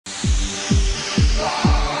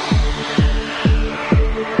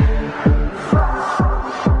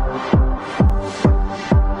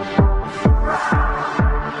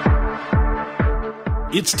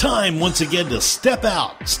It's time once again to step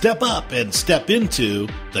out, step up, and step into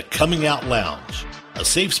the Coming Out Lounge, a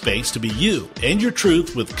safe space to be you and your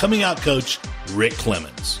truth with coming out coach Rick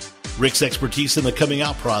Clemens. Rick's expertise in the coming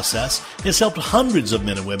out process has helped hundreds of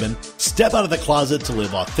men and women step out of the closet to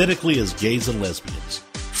live authentically as gays and lesbians.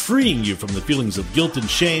 Freeing you from the feelings of guilt and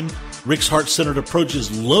shame, Rick's heart-centered approach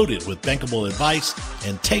is loaded with bankable advice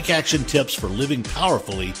and take-action tips for living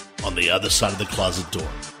powerfully on the other side of the closet door.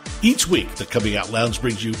 Each week, the Coming Out Lounge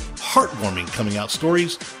brings you heartwarming coming out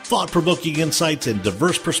stories, thought-provoking insights, and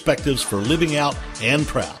diverse perspectives for living out and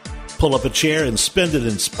proud. Pull up a chair and spend an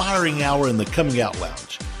inspiring hour in the Coming Out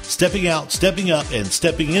Lounge, stepping out, stepping up, and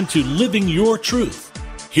stepping into living your truth.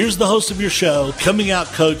 Here's the host of your show, Coming Out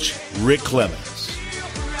Coach Rick Clemens.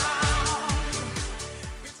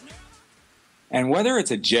 And whether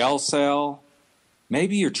it's a jail cell,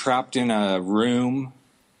 maybe you're trapped in a room,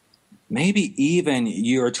 maybe even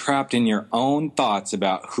you're trapped in your own thoughts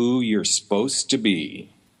about who you're supposed to be.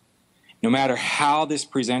 No matter how this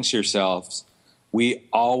presents yourselves, we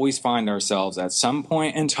always find ourselves at some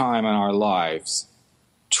point in time in our lives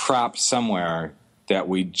trapped somewhere that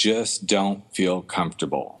we just don't feel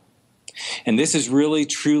comfortable. And this is really,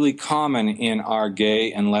 truly common in our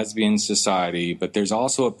gay and lesbian society, but there's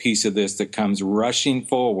also a piece of this that comes rushing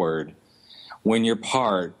forward when you're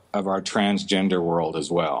part of our transgender world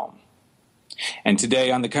as well. And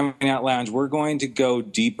today on the Coming Out Lounge, we're going to go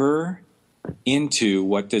deeper into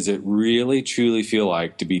what does it really, truly feel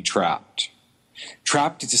like to be trapped.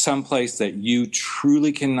 Trapped into some place that you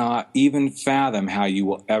truly cannot even fathom how you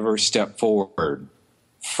will ever step forward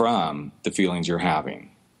from the feelings you're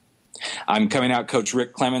having. I'm Coming Out Coach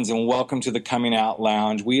Rick Clemens, and welcome to the Coming Out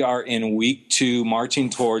Lounge. We are in week 2,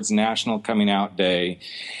 marching towards National Coming Out Day.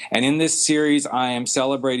 And in this series, I am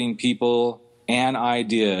celebrating people and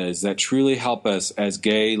ideas that truly help us as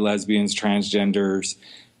gay, lesbians, transgenders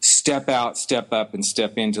step out, step up, and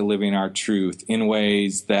step into living our truth in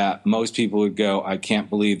ways that most people would go, I can't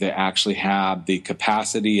believe they actually have the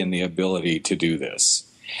capacity and the ability to do this.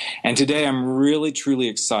 And today I'm really, truly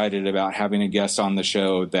excited about having a guest on the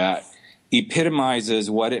show that epitomizes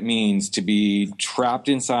what it means to be trapped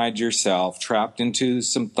inside yourself, trapped into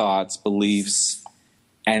some thoughts, beliefs,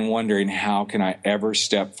 and wondering, how can I ever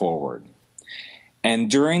step forward?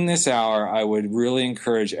 And during this hour, I would really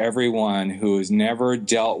encourage everyone who has never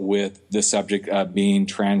dealt with the subject of being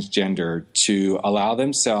transgender to allow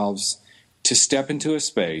themselves to step into a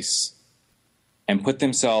space and put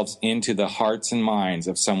themselves into the hearts and minds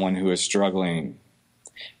of someone who is struggling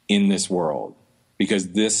in this world. Because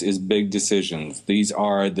this is big decisions. These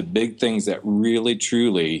are the big things that really,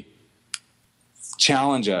 truly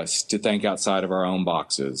challenge us to think outside of our own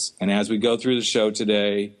boxes. And as we go through the show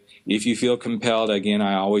today, if you feel compelled, again,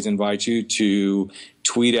 I always invite you to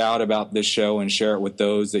tweet out about this show and share it with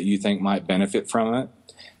those that you think might benefit from it.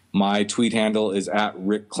 My tweet handle is at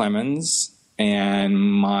Rick Clemens, and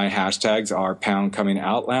my hashtags are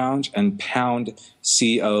 #ComingOutLounge and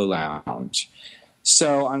 #COLounge.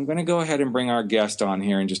 So I'm going to go ahead and bring our guest on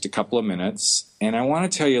here in just a couple of minutes, and I want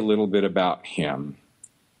to tell you a little bit about him.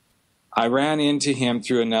 I ran into him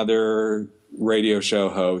through another radio show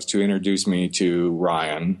host who introduced me to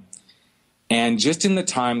Ryan. And just in the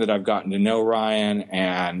time that I've gotten to know Ryan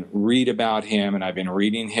and read about him, and I've been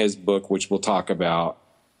reading his book, which we'll talk about,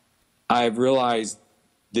 I've realized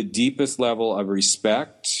the deepest level of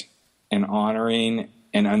respect and honoring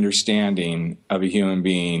and understanding of a human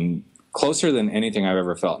being closer than anything I've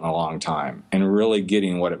ever felt in a long time, and really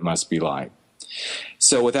getting what it must be like.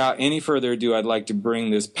 So without any further ado, I'd like to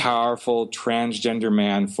bring this powerful transgender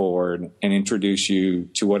man forward and introduce you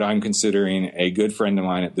to what I'm considering a good friend of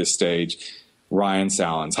mine at this stage, Ryan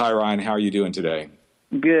Sallans. Hi, Ryan. How are you doing today?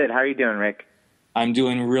 Good. How are you doing, Rick? I'm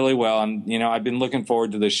doing really well. I've been looking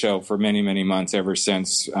forward to this show for many, many months, ever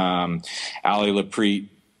since Allie Laprete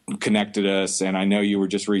connected us, and I know you were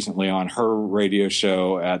just recently on her radio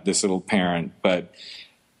show at This Little Parent, but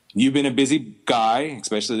you've been a busy guy,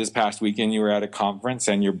 especially this past weekend. You were at a conference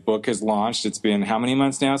and your book has launched. It's been how many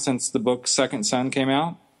months now since the book Second Son came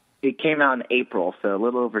out? It came out in April, so a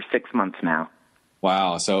little over 6 months now.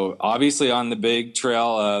 Wow. So obviously on the big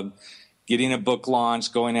trail of getting a book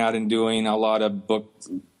launched, going out and doing a lot of book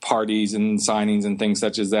parties and signings and things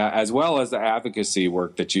such as that, as well as the advocacy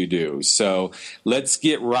work that you do. So let's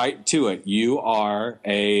get right to it. You are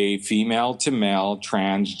a female to male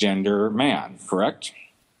transgender man, correct?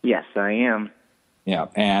 Yes, I am. Yeah.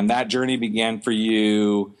 And that journey began for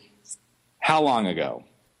you how long ago?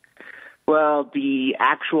 Well, the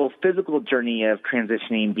actual physical journey of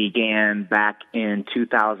transitioning began back in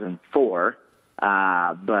 2004.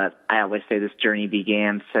 But I always say this journey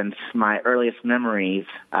began since my earliest memories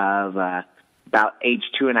of about age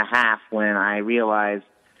 2.5, when I realized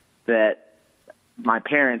that my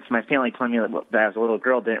family telling me that I was a little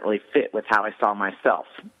girl didn't really fit with how I saw myself.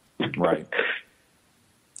 Right.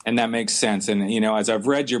 And that makes sense. And, as I've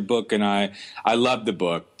read your book, and I love the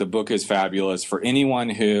book is fabulous for anyone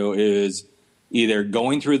who is either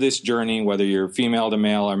going through this journey, whether you're female to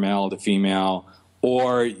male or male to female,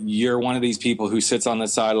 or you're one of these people who sits on the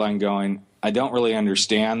sideline going, I don't really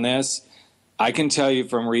understand this. I can tell you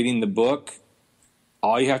from reading the book,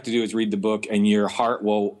 all you have to do is read the book and your heart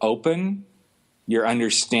will open. Your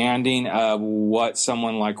understanding of what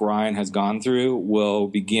someone like Ryan has gone through will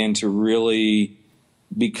begin to really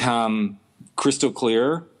become crystal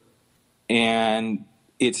clear, and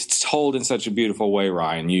it's told in such a beautiful way,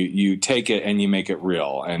 Ryan. You take it and you make it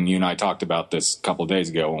real. And you and I talked about this a couple of days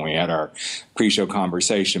ago when we had our pre-show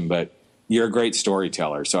conversation, but you're a great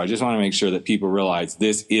storyteller. So I just want to make sure that people realize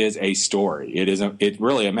this is a story. It's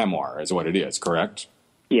really a memoir is what it is, correct?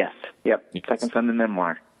 Yes. Yep. Yes. Second son, the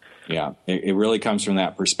memoir. Yeah, it really comes from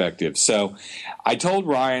that perspective. So I told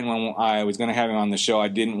Ryan when I was going to have him on the show, I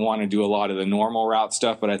didn't want to do a lot of the normal route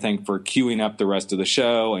stuff, but I think for queuing up the rest of the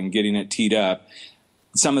show and getting it teed up,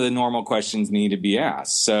 some of the normal questions need to be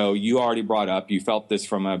asked. So you already brought up, you felt this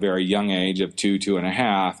from a very young age of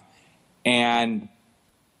 2.5, and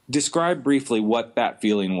describe briefly what that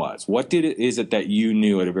feeling was. What is it that you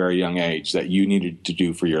knew at a very young age that you needed to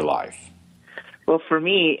do for your life? Well, for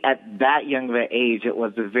me, at that young of an age, it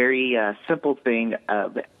was a very simple thing.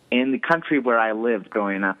 In the country where I lived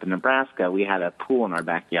growing up in Nebraska, we had a pool in our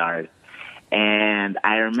backyard. And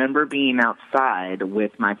I remember being outside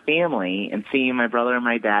with my family and seeing my brother and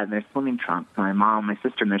my dad in their swimming trunks, and my mom and my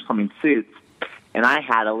sister in their swimming suits. And I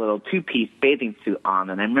had a little two-piece bathing suit on,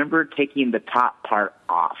 and I remember taking the top part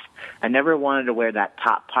off. I never wanted to wear that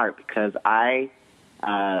top part because I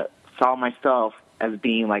saw myself as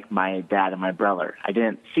being like my dad and my brother. I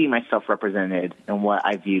didn't see myself represented in what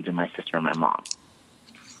I viewed in my sister and my mom.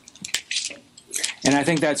 And I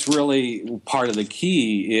think that's really part of the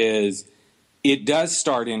key is it does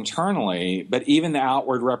start internally, but even the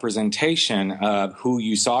outward representation of who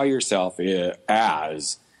you saw yourself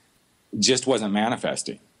as just wasn't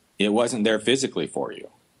manifesting. It wasn't there physically for you.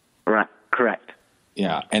 Right. Correct.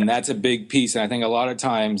 Yeah, and that's a big piece. And I think a lot of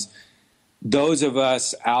times those of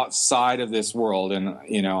us outside of this world, and,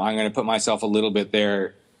 I'm going to put myself a little bit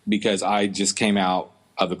there because I just came out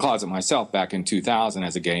of the closet myself back in 2000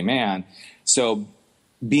 as a gay man. So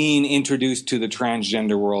being introduced to the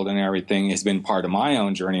transgender world and everything has been part of my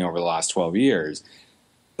own journey over the last 12 years.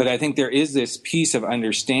 But I think there is this piece of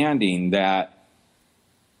understanding that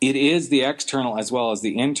it is the external as well as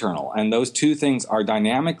the internal. And those two things are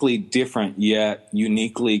dynamically different yet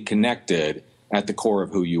uniquely connected at the core of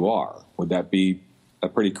who you are. Would that be a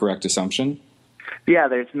pretty correct assumption? Yeah,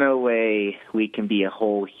 there's no way we can be a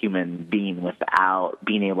whole human being without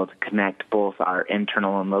being able to connect both our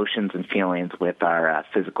internal emotions and feelings with our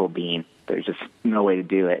physical being. There's just no way to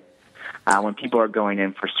do it. When people are going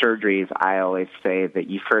in for surgeries, I always say that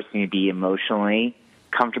you first need to be emotionally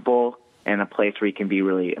comfortable in a place where you can be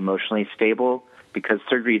really emotionally stable, because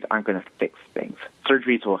surgeries aren't going to fix things.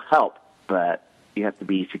 Surgeries will help, but you have to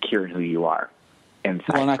be secure in who you are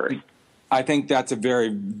inside first. I think that's a very,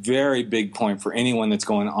 very big point for anyone that's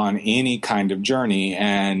going on any kind of journey.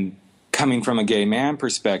 And coming from a gay man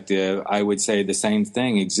perspective, I would say the same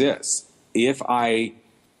thing exists. If I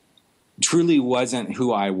truly wasn't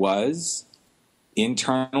who I was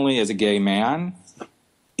internally as a gay man,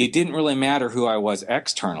 it didn't really matter who I was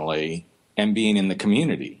externally and being in the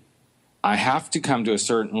community. I have to come to a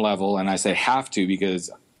certain level, and I say have to because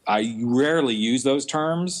I rarely use those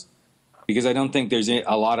terms, because I don't think there's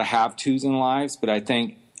a lot of have-tos in lives, but I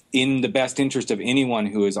think in the best interest of anyone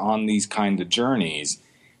who is on these kind of journeys,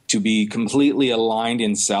 to be completely aligned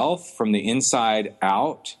in self from the inside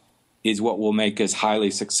out is what will make us highly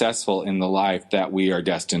successful in the life that we are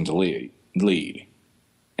destined to lead.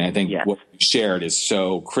 And I think what you shared is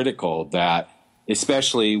so critical, that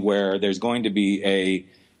especially where there's going to be a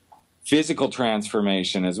physical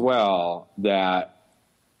transformation as well, that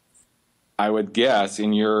I would guess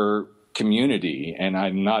in your community, and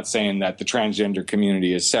I'm not saying that the transgender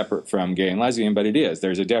community is separate from gay and lesbian, but it is.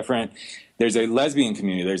 There's a lesbian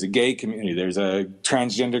community, there's a gay community, there's a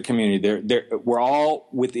transgender community. We're all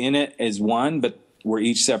within it as one, but we're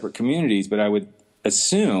each separate communities. But I would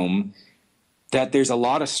assume that there's a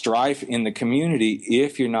lot of strife in the community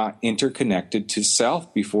if you're not interconnected to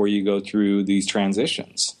self before you go through these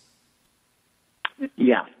transitions.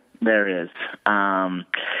 Yeah, There is. And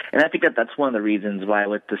I think that's one of the reasons why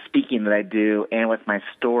with the speaking that I do and with my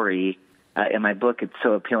story in my book, it's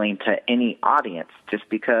so appealing to any audience, just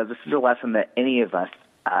because this is a lesson that any of us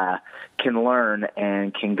can learn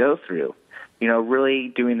and can go through. You know, really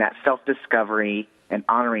doing that self-discovery and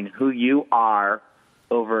honoring who you are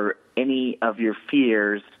over any of your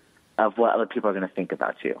fears of what other people are going to think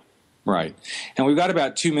about you. Right. And we've got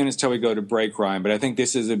about 2 minutes till we go to break, Ryan, but I think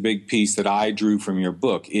this is a big piece that I drew from your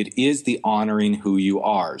book. It is the honoring who you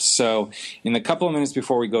are. So in the couple of minutes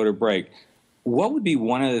before we go to break, what would be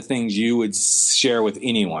one of the things you would share with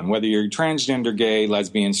anyone, whether you're transgender, gay,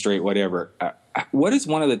 lesbian, straight, whatever? What is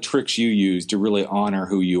one of the tricks you use to really honor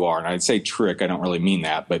who you are? And I'd say trick, I don't really mean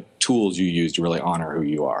that, but tools you use to really honor who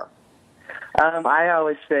you are. I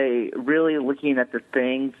always say really looking at the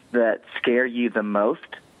things that scare you the most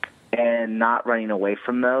and not running away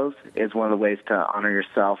from those is one of the ways to honor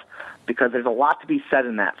yourself, because there's a lot to be said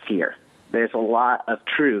in that fear. There's a lot of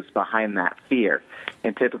truths behind that fear.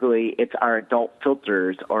 And typically it's our adult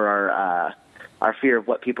filters or our fear of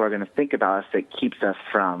what people are going to think about us that keeps us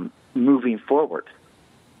from moving forward.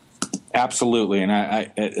 Absolutely. And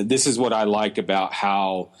I this is what I like about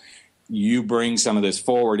how you bring some of this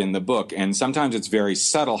forward in the book. And sometimes it's very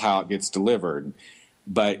subtle how it gets delivered.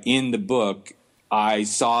 But in the book, I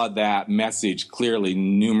saw that message clearly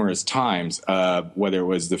numerous times, whether it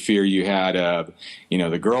was the fear you had of,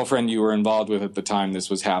 the girlfriend you were involved with at the time this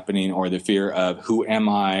was happening, or the fear of who am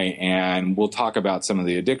I? And we'll talk about some of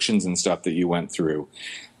the addictions and stuff that you went through.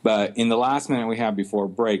 But in the last minute we have before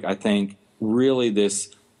break, I think really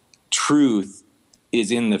this truth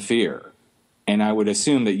is in the fear. And I would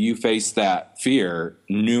assume that you faced that fear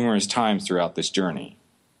numerous times throughout this journey.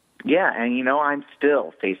 Yeah, and I'm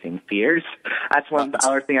still facing fears. That's one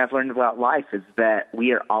other thing I've learned about life is that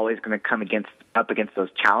we are always going to come up against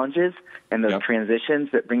those challenges and those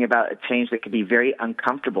transitions that bring about a change that can be very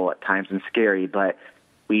uncomfortable at times and scary, but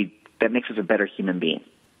that makes us a better human being.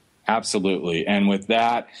 Absolutely. And with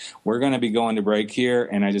that, we're going to be going to break here,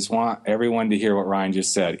 and I just want everyone to hear what Ryan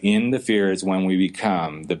just said. In the fear is when we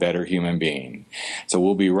become the better human being. So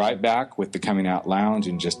we'll be right back with the Coming Out Lounge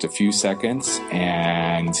in just a few seconds,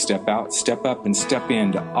 and step out, step up, and step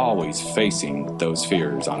into always facing those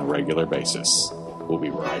fears on a regular basis. We'll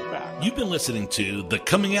be right back. You've been listening to the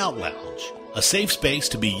Coming Out Lounge, a safe space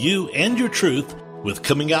to be you and your truth with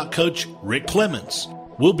Coming Out coach Rick Clemens.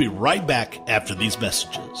 We'll be right back after these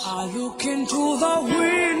messages. I look into the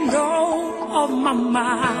window of my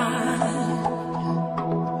mind.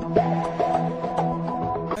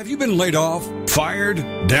 Have you been laid off, fired,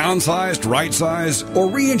 downsized, right-sized, or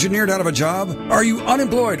re-engineered out of a job? Are you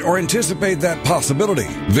unemployed or anticipate that possibility?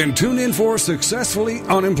 Then tune in for Successfully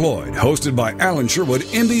Unemployed, hosted by Alan Sherwood,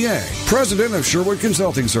 MBA, president of Sherwood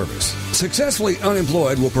Consulting Service. Successfully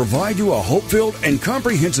Unemployed will provide you a hope-filled and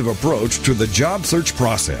comprehensive approach to the job search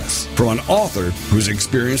process from an author who's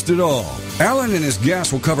experienced it all. Alan and his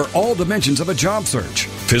guests will cover all dimensions of a job search: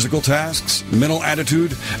 physical tasks, mental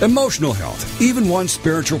attitude, emotional health, even one's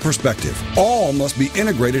spiritual perspective. All must be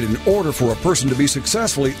integrated in order for a person to be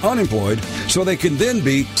successfully unemployed so they can then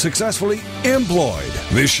be successfully employed.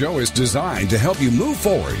 This show is designed to help you move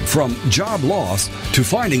forward from job loss to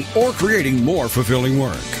finding or creating more fulfilling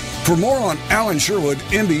work. For more on Alan Sherwood,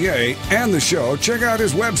 MBA, and the show, check out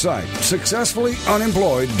his website,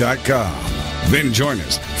 successfullyunemployed.com. Then join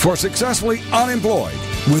us for Successfully Unemployed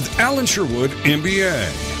with Alan Sherwood,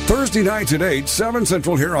 MBA. Thursday nights at 8, 7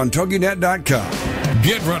 Central here on TogiNet.com.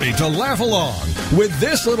 Get ready to laugh along with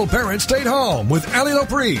This Little Parent Stayed Home with Ali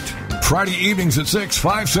Lopreet. Friday evenings at 6,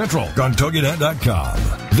 5 Central on TogiNet.com.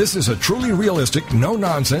 This is a truly realistic,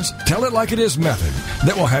 no-nonsense, tell-it-like-it-is method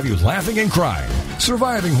that will have you laughing and crying,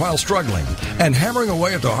 surviving while struggling, and hammering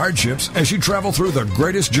away at the hardships as you travel through the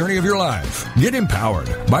greatest journey of your life. Get empowered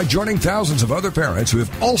by joining thousands of other parents who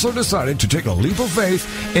have also decided to take a leap of faith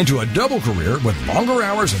into a double career with longer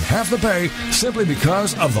hours and half the pay simply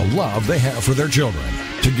because of the love they have for their children.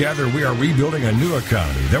 Together, we are rebuilding a new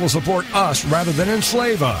economy that will support us rather than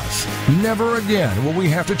enslave us. Never again will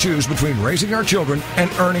we have to choose between raising our children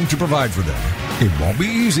and earning to provide for them. It won't be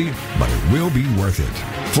easy, but it will be worth it.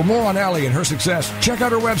 For more on Allie and her success, check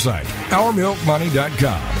out her website,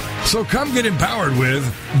 OurMilkMoney.com. So come get empowered with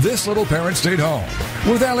This Little Parent Stayed Home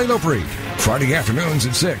with Allie Lopreet. Friday afternoons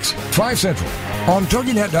at 6, 5 Central on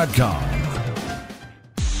TogiNet.com.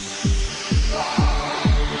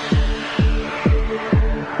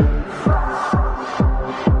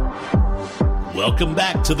 Welcome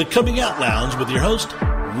back to the Coming Out Lounge with your host,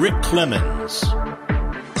 Rick Clemens.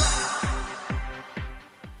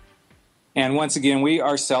 And once again, we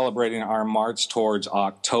are celebrating our march towards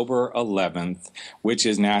October 11th, which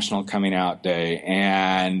is National Coming Out Day.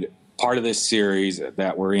 And part of this series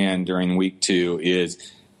that we're in during week 2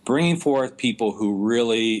 is bringing forth people who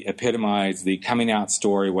really epitomize the coming out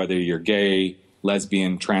story, whether you're gay,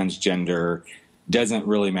 lesbian, transgender, doesn't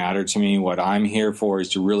really matter to me. What I'm here for is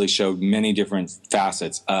to really show many different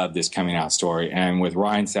facets of this coming out story. And with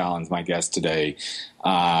Ryan Sallans, my guest today,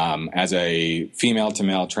 as a female to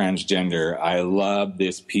male transgender, I love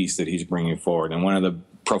this piece that he's bringing forward. And one of the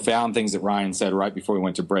profound things that Ryan said right before we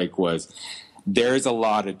went to break was, there's a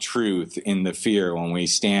lot of truth in the fear when we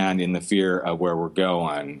stand in the fear of where we're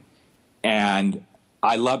going. And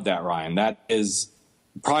I love that, Ryan. That is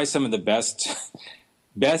probably some of the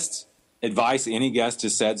best advice any guest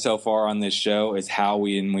has said so far on this show, is how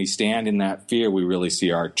when we stand in that fear, we really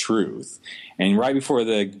see our truth. And right before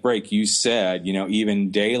the break, you said,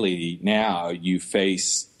 even daily now you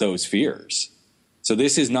face those fears. So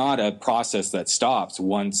this is not a process that stops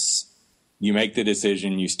once you make the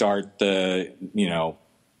decision, you start the,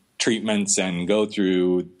 treatments and go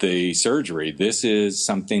through the surgery. This is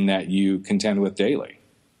something that you contend with daily.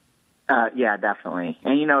 Yeah, definitely.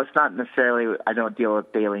 And, it's not necessarily, I don't deal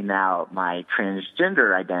with daily now my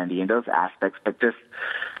transgender identity and those aspects, but just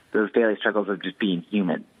those daily struggles of just being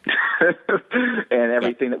human and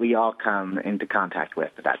everything that we all come into contact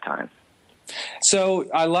with at that time. So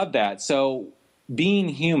I love that. So being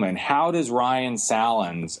human, how does Ryan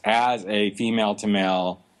Sallans, as a female to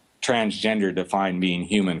male transgender, define being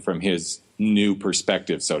human from his new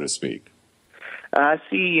perspective, so to speak?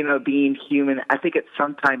 Being human, I think it's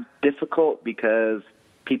sometimes difficult because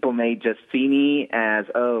people may just see me as,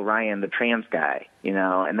 Ryan, the trans guy,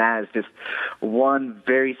 and that is just one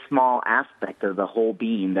very small aspect of the whole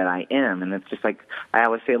being that I am. And it's just like I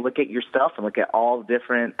always say, look at yourself and look at all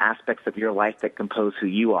different aspects of your life that compose who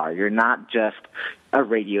you are. You're not just a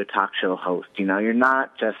radio talk show host, you're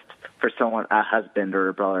not just for someone, a husband or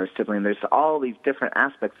a brother or sibling. There's all these different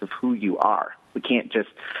aspects of who you are. We can't just,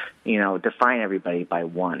 define everybody by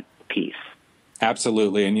one piece.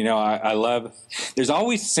 Absolutely. And, I love, there's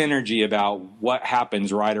always synergy about what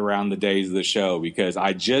happens right around the days of the show, because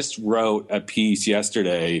I just wrote a piece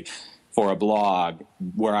yesterday for a blog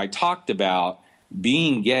where I talked about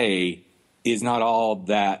being gay is not all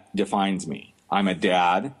that defines me. I'm a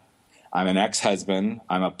dad. I'm an ex-husband.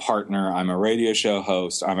 I'm a partner. I'm a radio show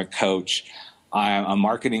host. I'm a coach. I'm a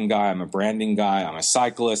marketing guy. I'm a branding guy. I'm a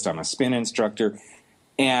cyclist. I'm a spin instructor.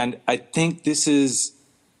 And I think this is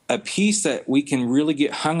a piece that we can really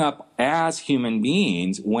get hung up as human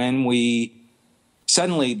beings when we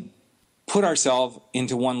suddenly put ourselves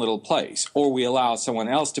into one little place, or we allow someone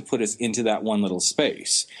else to put us into that one little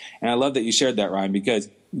space. And I love that you shared that, Ryan, because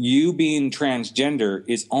you being transgender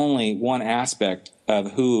is only one aspect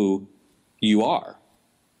of who you are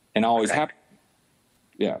and always have.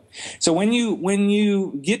 Yeah. So when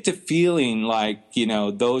you get to feeling like,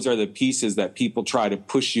 those are the pieces that people try to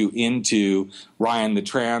push you into, Ryan, the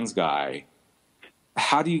trans guy,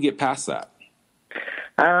 how do you get past that?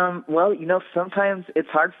 Well, sometimes it's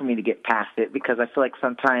hard for me to get past it because I feel like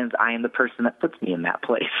sometimes I am the person that puts me in that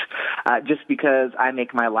place, just because I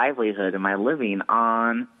make my livelihood and my living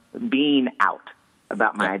on being out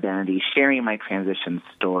about my identity, sharing my transition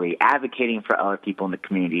story, advocating for other people in the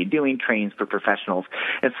community, doing trainings for professionals.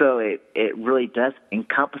 And so it really does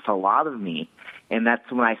encompass a lot of me. And that's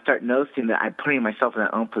when I start noticing that I'm putting myself in my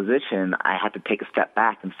own position. I have to take a step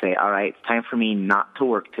back and say, all right, it's time for me not to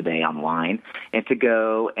work today online and to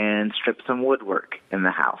go and strip some woodwork in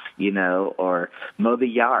the house, or mow the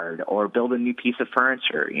yard or build a new piece of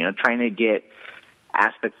furniture, trying to get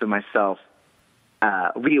aspects of myself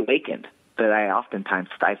reawakened that I oftentimes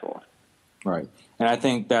stifle. Right. And I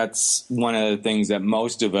think that's one of the things that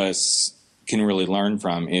most of us can really learn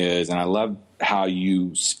from is, and I love how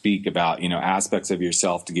you speak about, aspects of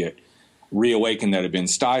yourself to get reawakened that have been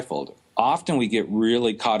stifled. Often we get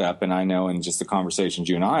really caught up, and I know in just the conversations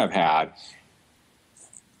you and I have had,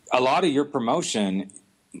 a lot of your promotion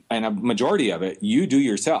and a majority of it, you do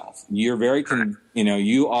yourself. You're very,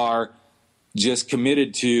 you are just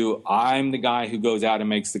committed to, I'm the guy who goes out and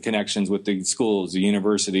makes the connections with the schools, the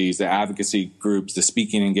universities, the advocacy groups, the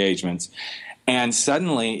speaking engagements. And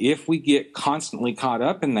suddenly, if we get constantly caught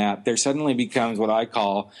up in that, there suddenly becomes what I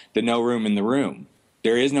call the no room in the room.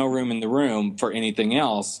 There is no room in the room for anything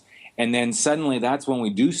else. And then suddenly that's when we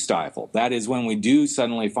do stifle. That is when we do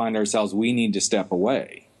suddenly find ourselves, we need to step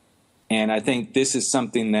away. And I think this is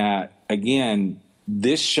something that, again,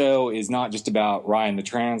 this show is not just about Ryan the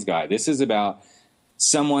trans guy. This is about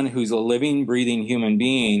someone who's a living, breathing human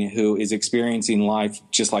being who is experiencing life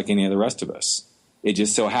just like any of the rest of us. It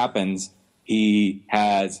just so happens he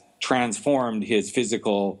has transformed his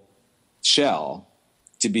physical shell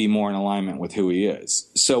to be more in alignment with who he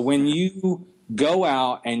is. So when you go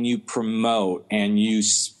out and you promote and you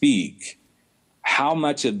speak, how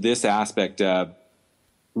much of this aspect of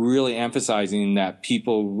really emphasizing that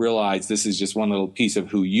people realize this is just one little piece of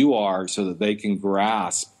who you are so that they can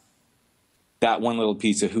grasp that one little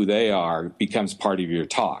piece of who they are becomes part of your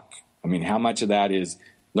talk? I mean, how much of that is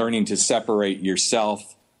learning to separate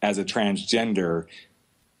yourself as a transgender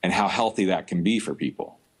and how healthy that can be for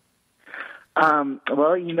people?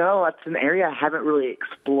 Well, that's an area I haven't really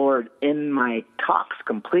explored in my talks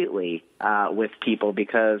completely with people,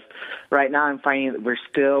 because right now I'm finding that we're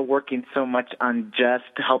still working so much on just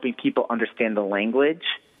helping people understand the language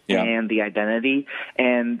and the identity,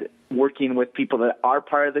 and working with people that are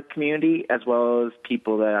part of the community as well as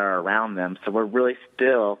people that are around them. So we're really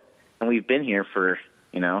still, and we've been here for,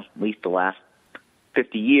 at least the last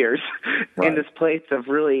 50 years in this place of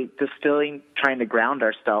really distilling, trying to ground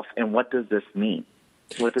ourselves in what does this mean?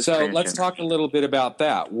 So let's talk a little bit about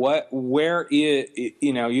that. Where is,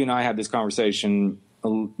 you and I had this conversation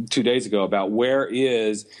 2 days ago about where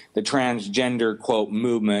is the transgender, quote,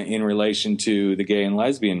 movement in relation to the gay and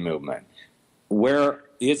lesbian movement? Where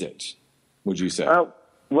is it, would you say?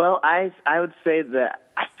 Well, I would say that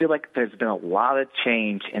I feel like there's been a lot of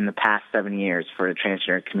change in the past 7 years for the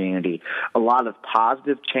transgender community. A lot of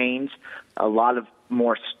positive change, a lot of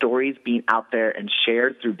more stories being out there and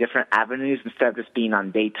shared through different avenues instead of just being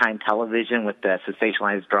on daytime television with the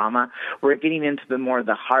sensationalized drama. We're getting into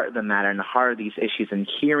the heart of the matter and the heart of these issues, and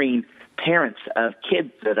hearing parents of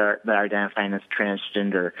kids that are identifying as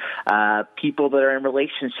transgender, people that are in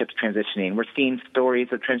relationships transitioning. We're seeing stories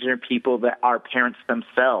of transgender people that are parents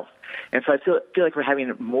themselves. And so I feel like we're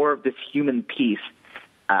having more of this human piece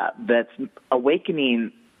that's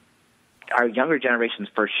awakening our younger generations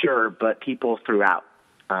for sure, but people throughout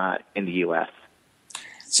in the U.S.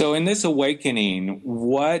 So in this awakening,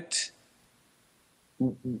 what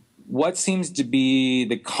seems to be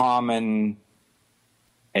the common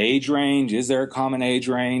age range? Is there a common age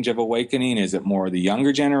range of awakening? Is it more the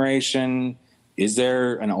younger generation? Is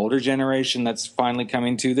there an older generation that's finally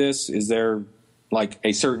coming to this? Is there like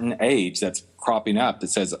a certain age that's cropping up that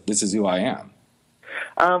says, this is who I am?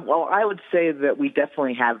 Well, I would say that we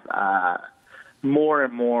definitely have more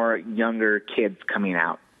and more younger kids coming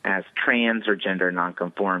out as trans or gender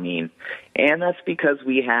nonconforming. And that's because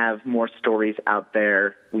we have more stories out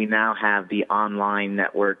there. We now have the online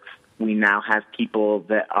networks. We now have people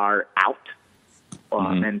that are out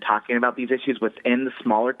and talking about these issues within the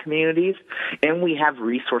smaller communities. And we have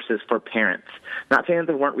resources for parents. Not saying that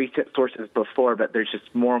there weren't resources before, but there's just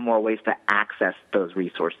more and more ways to access those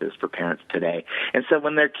resources for parents today. And so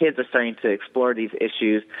when their kids are starting to explore these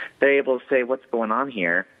issues, they're able to say, what's going on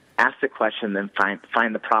here? Ask the question, then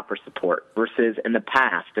find the proper support. Versus in the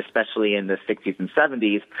past, especially in the 60s and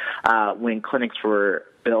 70s, when clinics were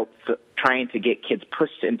built trying to get kids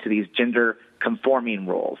pushed into these gender-conforming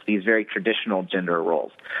roles, these very traditional gender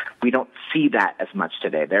roles. We don't see that as much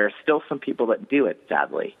today. There are still some people that do it,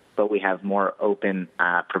 sadly, but we have more open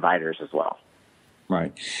providers as well.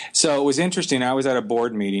 Right. So it was interesting. I was at a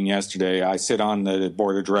board meeting yesterday. I sit on the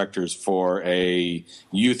board of directors for a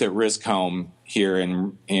youth at risk home here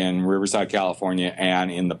in Riverside, California,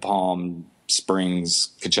 and in the Palm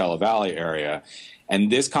Springs, Coachella Valley area. And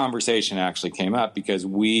this conversation actually came up because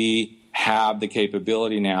we have the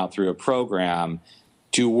capability now through a program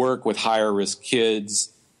to work with higher risk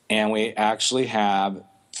kids. And we actually have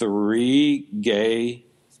 3 gay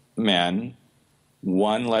men,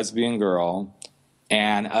 1 lesbian girl,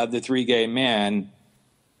 and of the 3 gay men,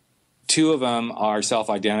 2 of them are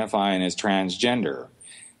self-identifying as transgender.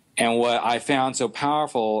 And what I found so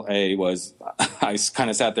powerful, was I kind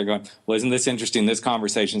of sat there going, well, isn't this interesting? This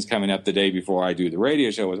conversation's coming up the day before I do the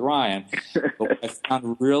radio show with Ryan. But what I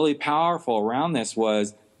found really powerful around this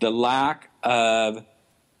was the lack of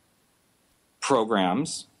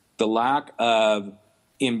programs, the lack of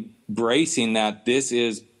embracing that this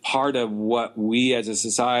is part of what we as a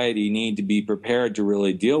society need to be prepared to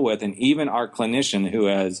really deal with. And even our clinician who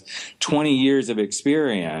has 20 years of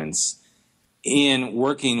experience in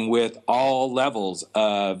working with all levels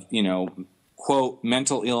of, quote,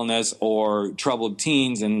 mental illness or troubled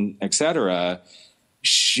teens and et cetera,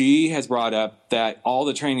 she has brought up that all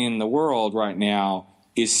the training in the world right now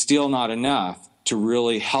is still not enough to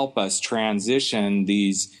really help us transition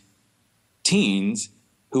these teens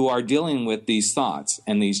who are dealing with these thoughts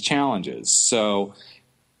and these challenges. So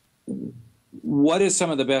what is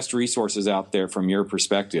some of the best resources out there from your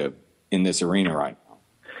perspective in this arena right now?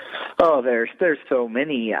 Oh, there's so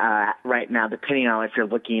many right now, depending on if you're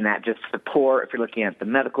looking at just support, if you're looking at the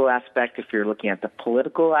medical aspect, if you're looking at the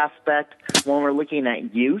political aspect. When we're looking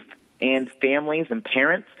at youth and families and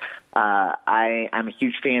parents, I'm a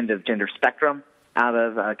huge fan of Gender Spectrum out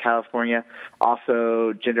of California.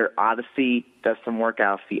 Also, Gender Odyssey does some work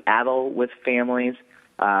out of Seattle with families.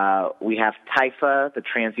 We have TIFA, the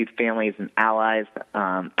Trans Youth Families and Allies,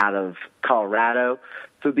 out of Colorado.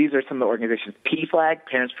 So these are some of the organizations. PFLAG,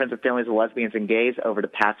 Parents, Friends, and Families of Lesbians and Gays, over the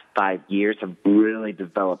past 5 years have really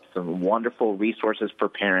developed some wonderful resources for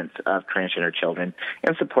parents of transgender children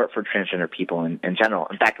and support for transgender people in general.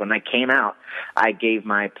 In fact, when I came out, I gave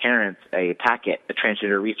my parents a packet, a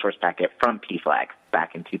transgender resource packet from PFLAG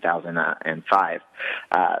back in 2005.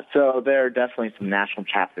 So there are definitely some national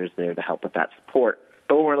chapters there to help with that support.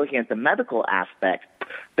 But when we're looking at the medical aspect,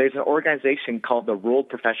 there's an organization called the World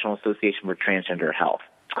Professional Association for Transgender Health.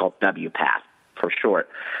 It's called WPATH for short.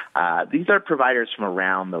 These are providers from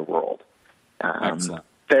around the world.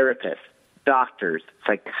 Therapists, doctors,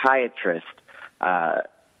 psychiatrists,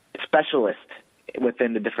 specialists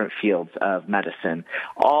within the different fields of medicine,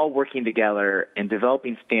 all working together and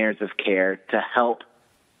developing standards of care to help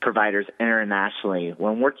providers internationally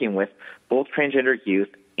when working with both transgender youth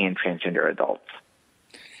and transgender adults.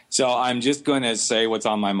 So I'm just going to say what's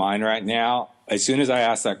on my mind right now. As soon as I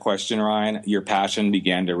asked that question, Ryan, your passion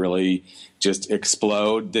began to really just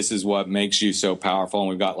explode. This is what makes you so powerful. And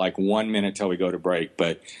we've got like 1 minute till we go to break.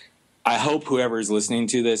 But I hope whoever's listening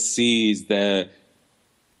to this sees the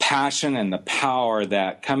passion and the power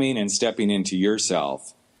that coming and stepping into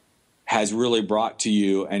yourself has really brought to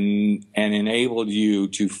you and enabled you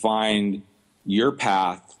to find your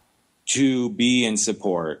path to be in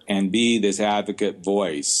support and be this advocate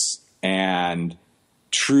voice and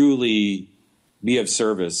truly be of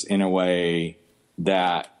service in a way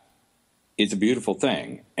that is a beautiful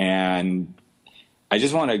thing. And I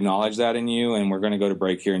just want to acknowledge that in you, and we're going to go to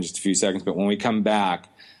break here in just a few seconds. But when we come back,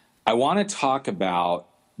 I want to talk about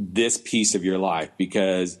this piece of your life,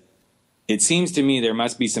 because it seems to me there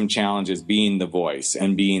must be some challenges being the voice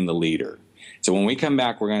and being the leader. So when we come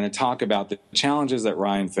back, we're going to talk about the challenges that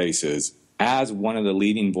Ryan faces as one of the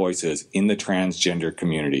leading voices in the transgender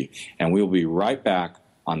community. And we'll be right back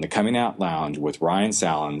on the Coming Out Lounge with Ryan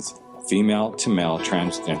Sallans, female-to-male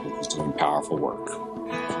transgender who's doing powerful work.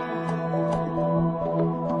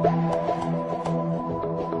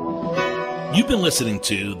 You've been listening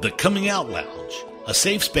to The Coming Out Lounge, a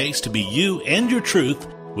safe space to be you and your truth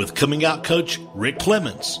with coming out coach Rick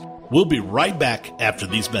Clemens. We'll be right back after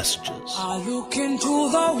these messages. I look into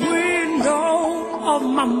the window of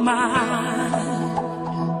my mind.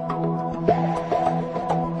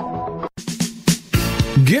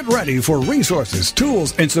 Get ready for resources,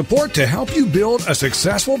 tools, and support to help you build a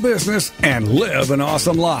successful business and live an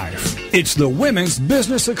awesome life. It's the Women's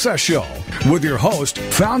Business Success Show with your host,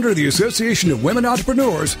 founder of the Association of Women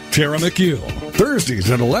Entrepreneurs, Tara McHugh. Thursdays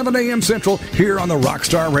at 11 a.m. Central here on the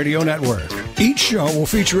Rockstar Radio Network. Each show will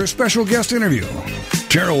feature a special guest interview.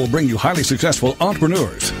 Tara will bring you highly successful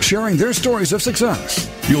entrepreneurs sharing their stories of success.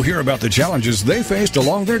 You'll hear about the challenges they faced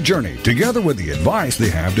along their journey, together with the advice they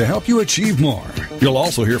have to help you achieve more. You'll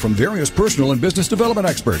also hear from various personal and business development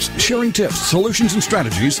experts, sharing tips, solutions, and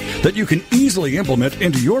strategies that you can easily implement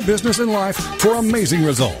into your business and life for amazing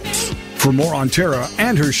results. For more on Tara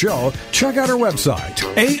and her show, check out her website,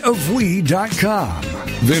 aofwe.com.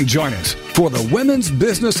 Then join us for the Women's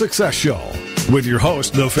Business Success Show with your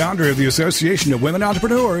host, the founder of the Association of Women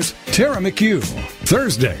Entrepreneurs, Tara McHugh.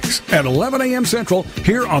 Thursdays at 11 a.m. Central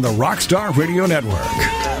here on the Rockstar Radio Network.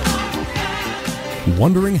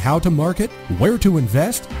 Wondering how to market, where to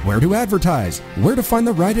invest, where to advertise, where to find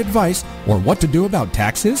the right advice, or what to do about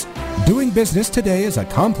taxes? Doing business today is a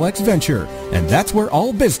complex venture, and that's where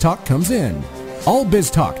All Biz Talk comes in. All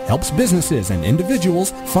Biz Talk helps businesses and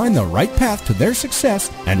individuals find the right path to their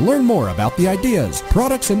success and learn more about the ideas,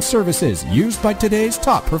 products, and services used by today's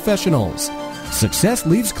top professionals. Success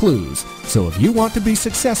leaves clues, so if you want to be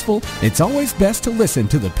successful, it's always best to listen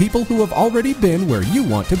to the people who have already been where you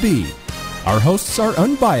want to be. Our hosts are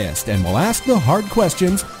unbiased and will ask the hard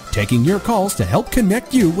questions, taking your calls to help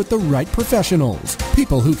connect you with the right professionals,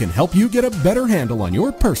 people who can help you get a better handle on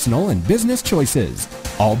your personal and business choices.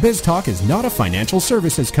 All Biz Talk is not a financial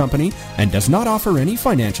services company and does not offer any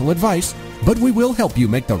financial advice, but we will help you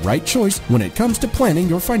make the right choice when it comes to planning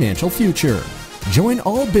your financial future. Join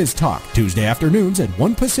All Biz Talk Tuesday afternoons at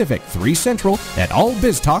 1 Pacific, 3 Central at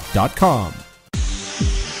allbiztalk.com.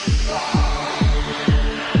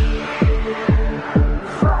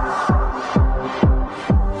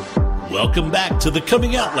 Welcome back to the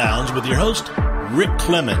Coming Out Lounge with your host, Rick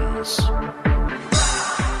Clemens.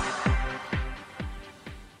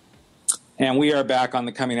 And we are back on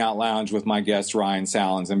the Coming Out Lounge with my guest, Ryan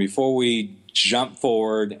Sallans. And before we jump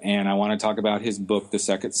forward, and I want to talk about his book, The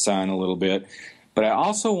Second Son, a little bit, but I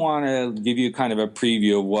also want to give you kind of a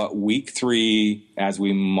preview of what Week 3, as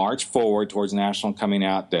we march forward towards National Coming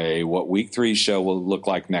Out Day, what Week 3 show will look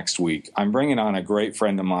like next week. I'm bringing on a great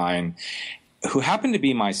friend of mine who happened to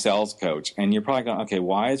be my sales coach. And you're probably going, okay,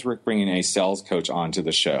 why is Rick bringing a sales coach onto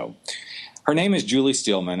the show? Her name is Julie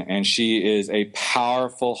Steelman, and she is a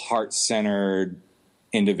powerful, heart-centered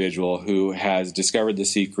individual who has discovered the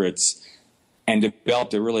secrets and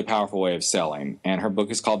developed a really powerful way of selling. And her book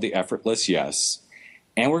is called The Effortless Yes.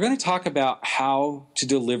 And we're going to talk about how to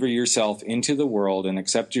deliver yourself into the world and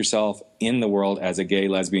accept yourself in the world as a gay,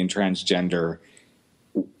 lesbian, transgender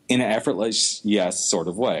in an effortless yes sort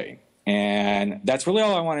of way. And that's really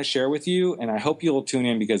all I want to share with you. And I hope you'll tune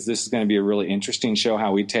in, because this is going to be a really interesting show,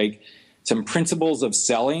 how we take some principles of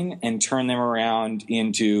selling and turn them around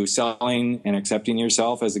into selling and accepting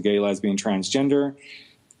yourself as a gay, lesbian, transgender,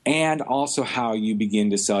 and also how you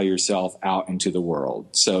begin to sell yourself out into the world.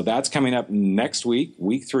 So that's coming up next week,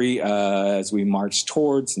 Week 3, as we march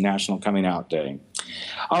towards National Coming Out Day.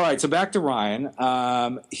 All right, so back to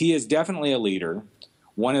Ryan. He is definitely a leader,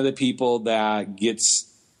 one of the people that gets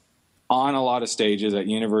on a lot of stages at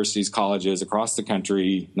universities, colleges across the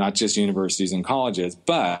country, not just universities and colleges,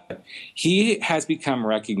 but he has become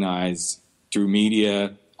recognized through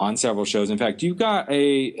media on several shows. In fact, you've got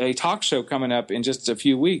a talk show coming up in just a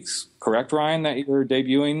few weeks, correct, Ryan, that you're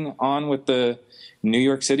debuting on with the New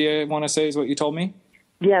York City, I want to say is what you told me?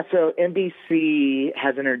 Yeah, so NBC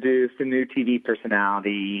has introduced a new TV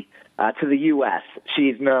personality to the U.S.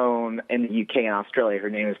 She's known in the U.K. and Australia. Her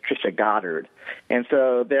name is Trisha Goddard. And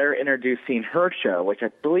so they're introducing her show, which I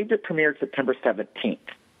believe it premiered September 17th.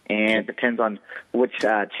 And it depends on which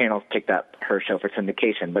channels picked up her show for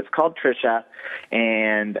syndication. But it's called Trisha,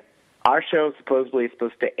 and our show supposedly is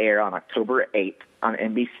supposed to air on October 8th on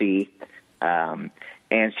NBC.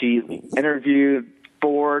 And she interviewed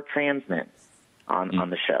 4 trans men on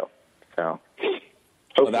the show. So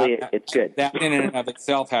hopefully it's good. That in and of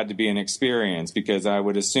itself had to be an experience, because I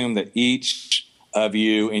would assume that each of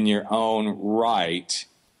you in your own right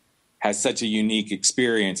has such a unique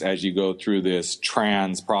experience as you go through this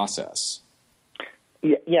trans process.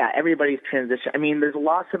 Yeah, everybody's transition. I mean, there's a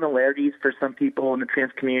lot of similarities for some people in the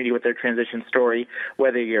trans community with their transition story,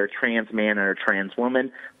 whether you're a trans man or a trans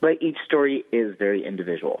woman, but each story is very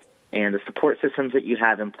individual. And the support systems that you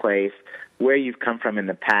have in place, where you've come from in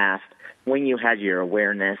the past, when you had your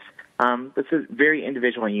awareness, this is a very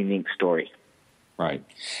individual and unique story. Right.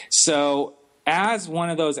 So as one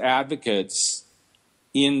of those advocates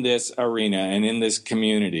in this arena and in this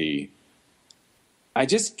community, I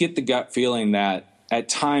just get the gut feeling that at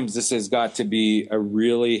times this has got to be a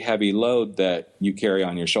really heavy load that you carry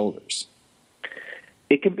on your shoulders.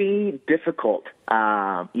 It can be difficult.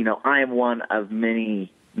 I am one of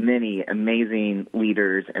many amazing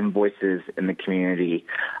leaders and voices in the community.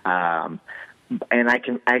 And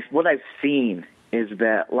what I've seen is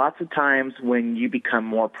that lots of times when you become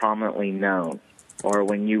more prominently known, or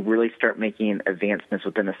when you really start making advancements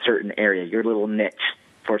within a certain area, your little niche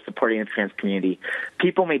for supporting the trans community,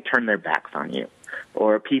 people may turn their backs on you.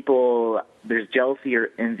 Or there's jealousy or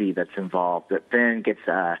envy that's involved that then gets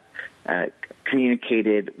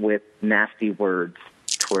communicated with nasty words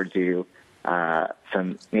towards you,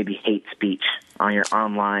 some maybe hate speech on your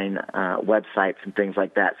online websites and things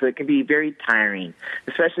like that. So it can be very tiring,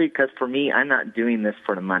 especially because for me, I'm not doing this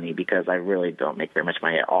for the money, because I really don't make very much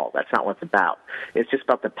money at all. That's not what it's about. It's just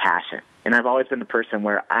about the passion. And I've always been the person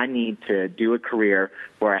where I need to do a career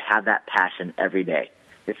where I have that passion every day.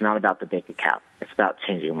 It's not about the bank account. It's about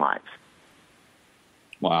changing lives.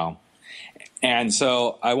 Wow. And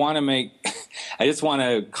so I just want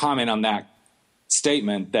to comment on that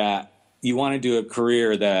statement that you want to do a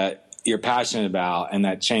career that you're passionate about and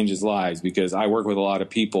that changes lives, because I work with a lot of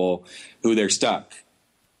people who they're stuck.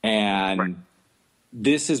 And right.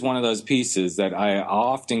 This is one of those pieces that I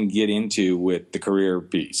often get into with the career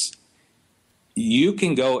piece.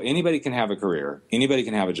 Anybody can have a career, anybody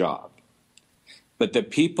can have a job. But the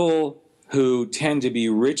people who tend to be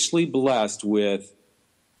richly blessed with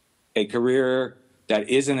a career that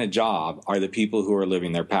isn't a job are the people who are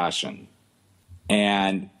living their passion.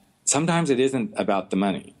 And sometimes it isn't about the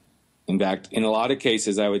money. In fact, in a lot of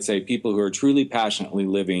cases, I would say people who are truly passionately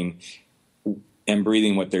living and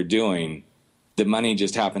breathing what they're doing, the money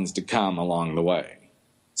just happens to come along the way.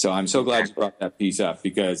 So I'm so glad you brought that piece up,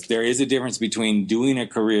 because there is a difference between doing a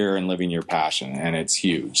career and living your passion, and it's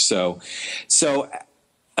huge. So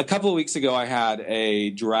a couple of weeks ago, I had a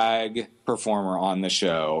drag performer on the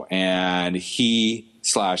show, and he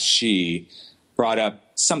he/she brought up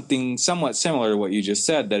something somewhat similar to what you just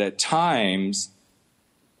said, that at times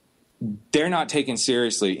they're not taken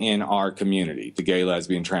seriously in our community, the gay,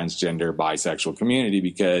 lesbian, transgender, bisexual community,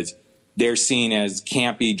 because they're seen as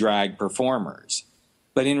campy drag performers.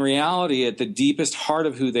 But in reality, at the deepest heart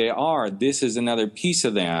of who they are, this is another piece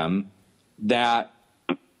of them that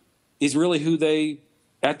is really who they,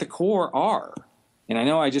 at the core, are. And I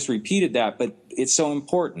know I just repeated that, but it's so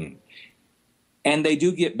important. And they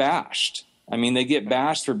do get bashed. I mean, they get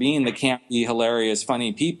bashed for being the campy, hilarious,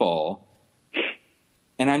 funny people.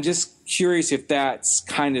 And I'm just curious if that's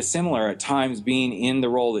kind of similar at times, being in the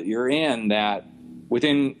role that you're in, that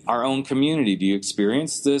within our own community, do you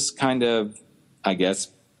experience this kind of, I guess,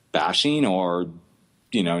 bashing or,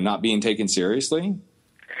 not being taken seriously?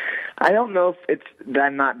 I don't know if it's that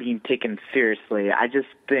I'm not being taken seriously. I just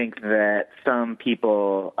think that some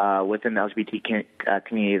people within the LGBT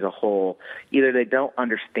community as a whole, either they don't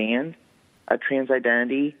understand a trans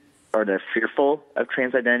identity or they're fearful of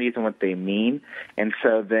trans identities and what they mean, and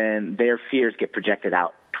so then their fears get projected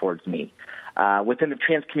out towards me. Within the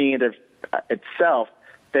trans community itself,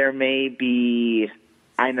 there may be,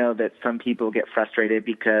 I know that some people get frustrated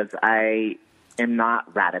because I am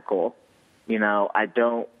not radical. I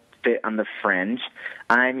don't fit on the fringe.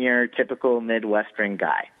 I'm your typical Midwestern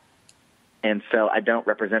guy. And so I don't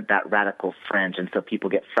represent that radical fringe, and so people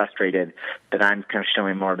get frustrated that I'm kind of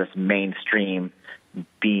showing more of this mainstream,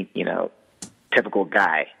 typical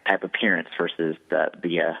guy type appearance versus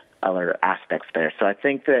the other aspects there. So I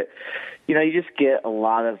think that, you just get a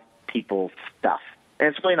lot of people's stuff. And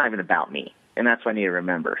it's really not even about me, and that's what I need to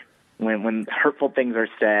remember. When hurtful things are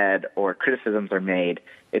said or criticisms are made,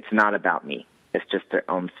 it's not about me. It's just their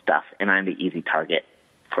own stuff, and I'm the easy target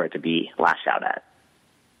for it to be lashed out at.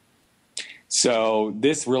 So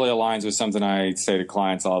this really aligns with something I say to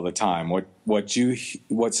clients all the time.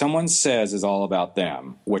 What someone says is all about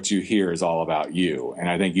them. What you hear is all about you. And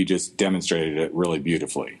I think you just demonstrated it really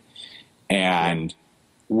beautifully. And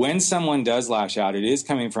when someone does lash out, it is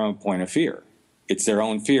coming from a point of fear. It's their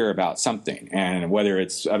own fear about something. And whether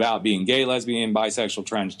it's about being gay, lesbian, bisexual,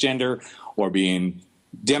 transgender, or being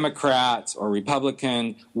Democrat or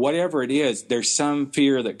Republican, whatever it is, there's some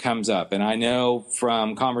fear that comes up. And I know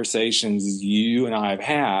from conversations you and I have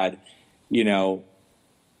had,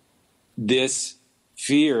 this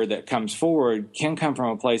fear that comes forward can come from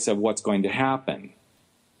a place of what's going to happen.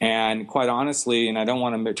 And quite honestly, and I don't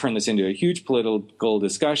want to turn this into a huge political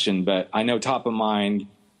discussion, but I know top of mind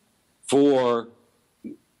for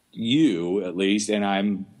you, at least, and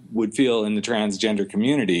I would feel in the transgender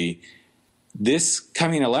community, this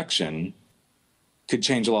coming election could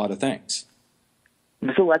change a lot of things.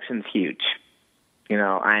 This election's huge.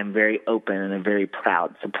 I'm very open and a very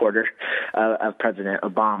proud supporter of President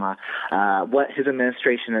Obama. What his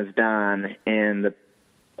administration has done in the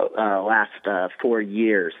last 4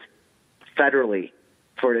 years federally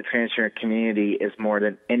for the transgender community is more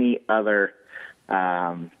than any other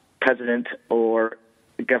president or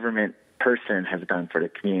government person has done for the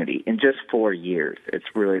community. In just 4 years, it's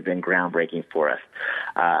really been groundbreaking for us.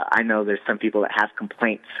 I know there's some people that have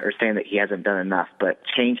complaints or saying that he hasn't done enough, but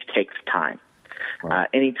change takes time. Right.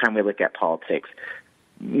 Anytime we look at politics,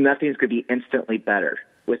 nothing's going to be instantly better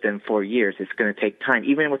within 4 years. It's going to take time.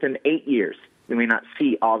 Even within 8 years, we may not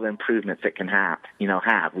see all the improvements it can have.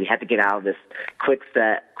 We had to get out of this quick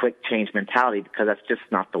change mentality because that's just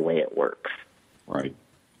not the way it works. Right.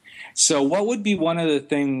 So what would be one of the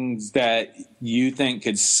things that you think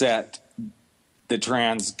could set the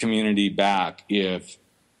trans community back if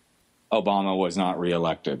Obama was not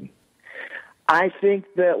reelected? I think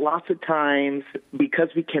that lots of times, because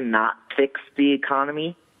we cannot fix the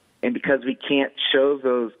economy and because we can't show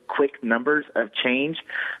those quick numbers of change,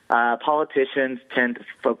 politicians tend to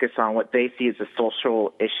focus on what they see as the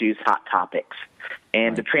social issues, hot topics.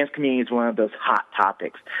 And the trans community is one of those hot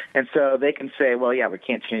topics. And so they can say, well, yeah, we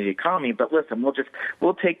can't change the economy, but listen,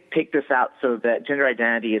 we'll take this out so that gender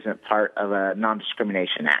identity isn't part of a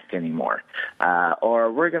non-discrimination act anymore. Or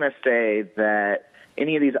we're going to say that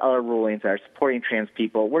any of these other rulings that are supporting trans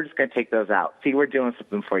people, we're just going to take those out. See, we're doing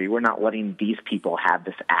something for you. We're not letting these people have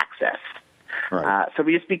this access. Right. So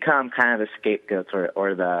we just become kind of the scapegoats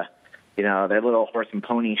or the, their little horse and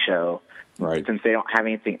pony show, right, since they don't have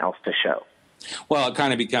anything else to show. Well, it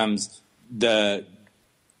kind of becomes the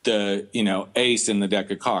ace in the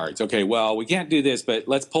deck of cards. Okay, well, we can't do this, but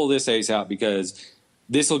let's pull this ace out because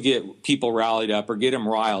this will get people rallied up or get them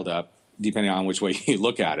riled up, depending on which way you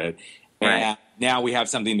look at it. Right. And now we have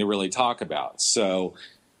something to really talk about. So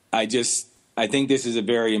I think this is a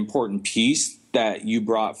very important piece that you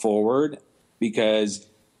brought forward because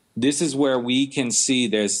this is where we can see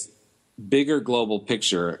this bigger global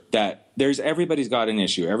picture that everybody's got an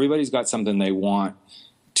issue. Everybody's got something they want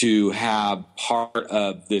to have part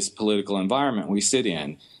of this political environment we sit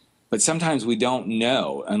in. But sometimes we don't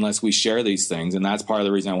know unless we share these things. And that's part of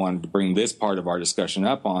the reason I wanted to bring this part of our discussion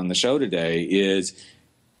up on the show today is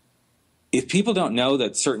if people don't know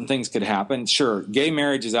that certain things could happen, sure, gay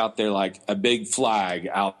marriage is out there like a big flag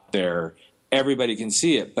out there. Everybody can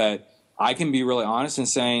see it. But I can be really honest in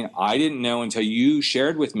saying I didn't know until you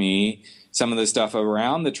shared with me some of the stuff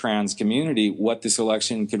around the trans community what this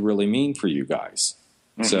election could really mean for you guys.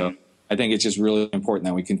 Mm-hmm. So I think it's just really important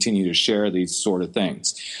that we continue to share these sort of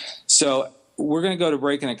things. So we're going to go to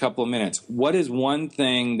break in a couple of minutes. What is one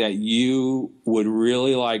thing that you would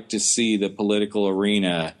really like to see the political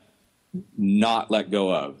arena not let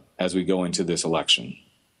go of as we go into this election?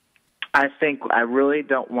 I think I really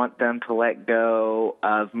don't want them to let go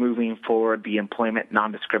of moving forward the Employment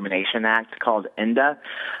Non-Discrimination Act called ENDA.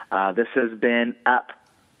 This has been up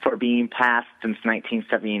for being passed since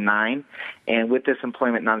 1979. And with this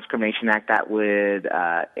Employment Non-Discrimination Act, that would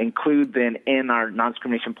include then in our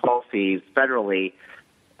non-discrimination policies federally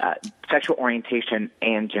sexual orientation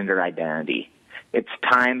and gender identity. It's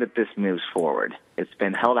time that this moves forward. It's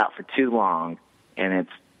been held out for too long, and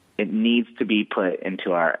it needs to be put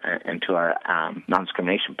into our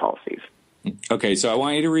non-discrimination policies. Okay, so I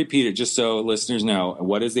want you to repeat it just so listeners know.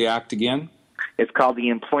 What is the act again? It's called the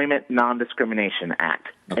Employment Non-Discrimination Act,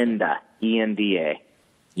 okay. ENDA, E-N-D-A.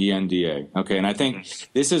 E-N-D-A. Okay, and I think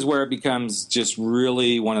this is where it becomes just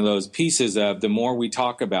really one of those pieces of the more we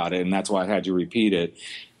talk about it, and that's why I had you repeat it,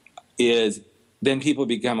 is then people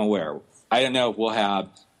become aware. I don't know if we'll have,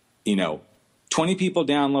 20 people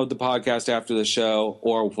download the podcast after the show,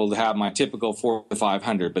 or we'll have my typical 400 to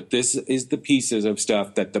 500. But this is the pieces of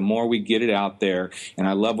stuff that the more we get it out there, and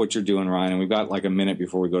I love what you're doing, Ryan, and we've got like a minute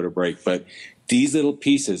before we go to break, but these little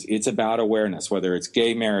pieces, it's about awareness, whether it's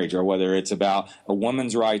gay marriage or whether it's about a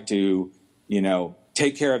woman's right to,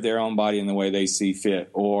 take care of their own body in the way they see fit,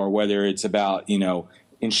 or whether it's about,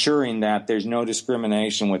 ensuring that there's no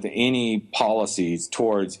discrimination with any policies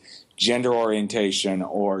towards gender orientation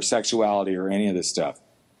or sexuality or any of this stuff.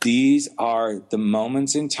 These are the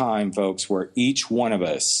moments in time, folks, where each one of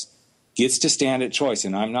us gets to stand at choice.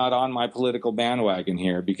 And I'm not on my political bandwagon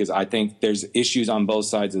here because I think there's issues on both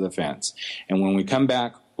sides of the fence. And when we come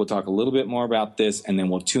back, we'll talk a little bit more about this, and then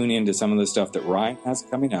we'll tune into some of the stuff that Ryan has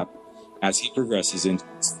coming up as he progresses into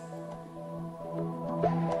this.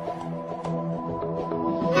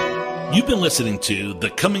 You've been listening to The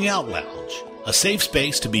Coming Out Lounge, a safe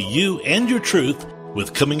space to be you and your truth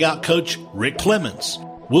with coming out coach Rick Clemens.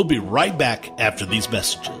 We'll be right back after these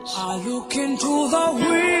messages. I look into the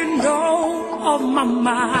window of my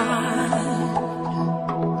mind.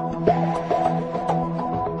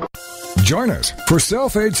 Join us for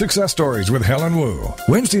Self-Aid Success Stories with Helen Wu.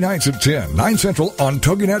 Wednesday nights at 10, 9 Central on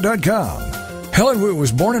TogiNet.com. Helen Wu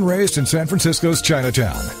was born and raised in San Francisco's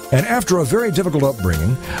Chinatown, and after a very difficult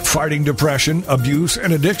upbringing, fighting depression, abuse,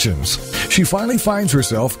 and addictions, she finally finds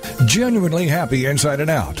herself genuinely happy inside and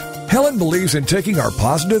out. Helen believes in taking our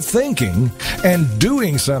positive thinking and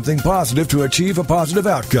doing something positive to achieve a positive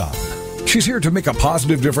outcome. She's here to make a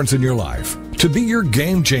positive difference in your life, to be your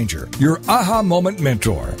game changer, your aha moment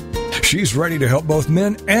mentor. She's ready to help both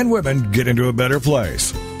men and women get into a better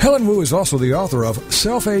place. Helen Wu is also the author of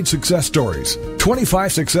Self-Aid Success Stories,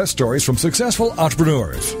 25 success stories from successful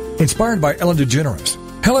entrepreneurs. Inspired by Ellen DeGeneres,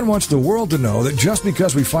 Helen wants the world to know that just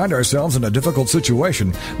because we find ourselves in a difficult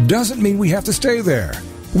situation doesn't mean we have to stay there.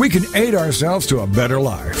 We can aid ourselves to a better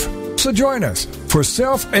life. So join us for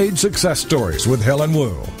Self-Aid Success Stories with Helen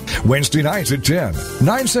Wu. Wednesday nights at 10,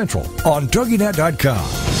 9 Central on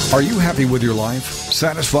TogiNet.com. Are you happy with your life?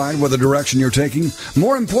 Satisfied with the direction you're taking?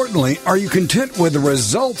 More importantly, are you content with the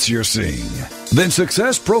results you're seeing? Then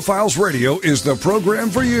Success Profiles Radio is the program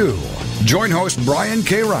for you. Join host Brian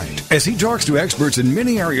K. Wright as he talks to experts in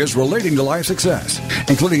many areas relating to life success,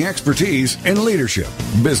 including expertise in leadership,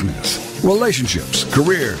 business, relationships,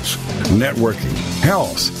 careers, networking,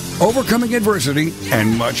 health, overcoming adversity,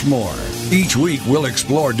 and much more. Each week, we'll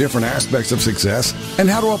explore different aspects of success and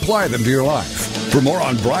how to apply them to your life. For more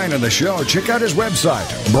on Brian and the show, check out his website,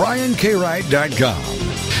 briankwright.com.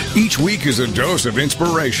 Each week is a dose of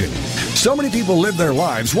inspiration. So many people live their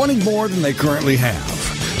lives wanting more than they currently have.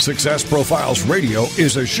 Success Profiles Radio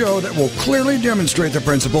is a show that will clearly demonstrate the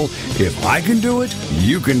principle, if I can do it,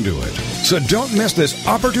 you can do it. So don't miss this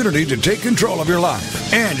opportunity to take control of your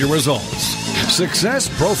life and your results. Success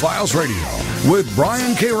Profiles Radio with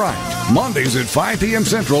Brian K. Wright, Mondays at 5 p.m.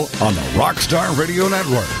 Central on the Rockstar Radio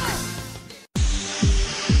Network.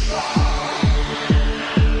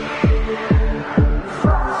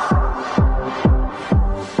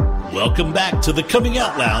 Welcome back to the Coming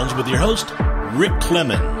Out Lounge with your host, Rick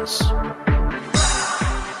Clemens.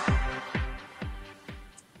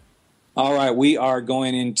 All right, we are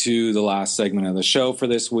going into the last segment of the show for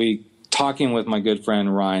this week, talking with my good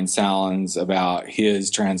friend Ryan Sallans about his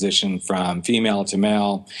transition from female to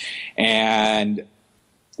male. And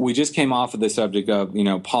we just came off of the subject of,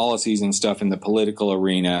 policies and stuff in the political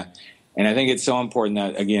arena. And I think it's so important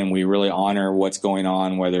that, again, we really honor what's going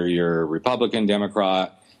on, whether you're Republican,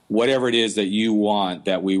 Democrat, whatever it is that you want,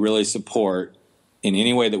 that we really support in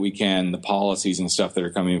any way that we can the policies and stuff that are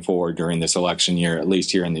coming forward during this election year, at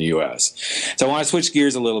least here in the U.S. So I want to switch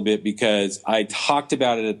gears a little bit because I talked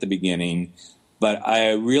about it at the beginning, but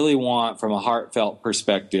I really want from a heartfelt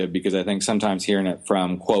perspective, because I think sometimes hearing it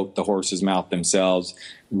from, quote, the horse's mouth themselves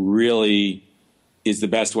really is the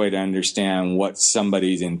best way to understand what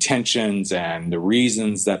somebody's intentions and the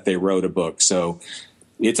reasons that they wrote a book. So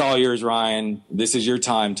it's all yours, Ryan. This is your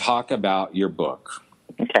time. Talk about your book.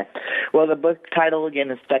 Okay. Well, the book title,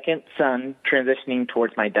 again, is Second Son, Transitioning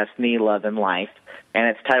Towards My Destiny, Love, and Life. And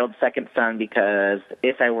it's titled Second Son because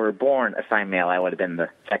if I were born assigned male, I would have been the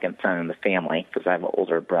second son in the family because I have an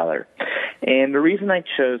older brother. And the reason I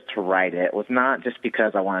chose to write it was not just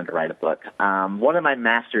because I wanted to write a book. One of my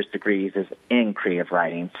master's degrees is in creative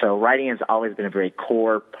writing. So writing has always been a very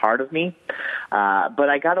core part of me. But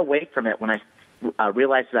I got away from it when I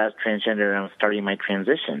realized that I was transgender and I was starting my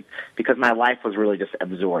transition because my life was really just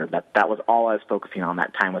absorbed. That was all I was focusing on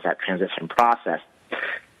that time, was that transition process.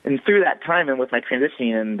 And through that time and with my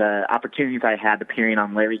transitioning and the opportunities I had appearing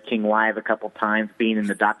on Larry King Live a couple times, being in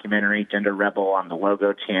the documentary Gender Rebel on the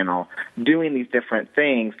Logo channel, doing these different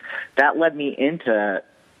things, that led me into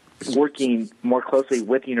working more closely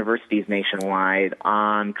with universities nationwide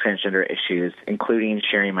on transgender issues, including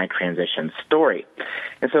sharing my transition story.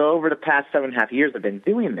 And so over the past 7.5 years, I've been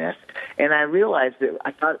doing this, and I realized that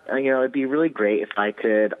I thought, it'd be really great if I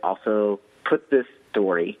could also put this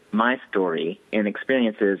story, my story, and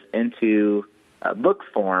experiences into book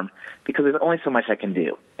form, because there's only so much I can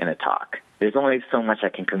do in a talk. There's only so much I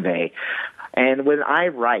can convey. And when I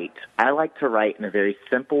write, I like to write in a very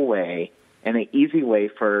simple way and an easy way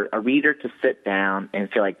for a reader to sit down and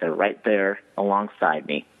feel like they're right there alongside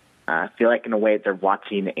me. Feel like in a way they're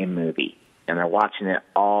watching a movie and they're watching it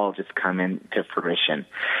all just come into fruition.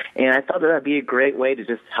 And I thought that would be a great way to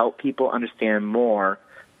just help people understand more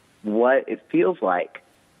what it feels like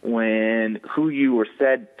when who you were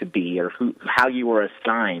said to be or how you were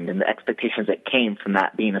assigned and the expectations that came from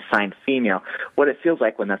that being assigned female, what it feels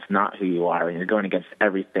like when that's not who you are and you're going against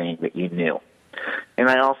everything that you knew. And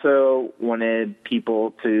I also wanted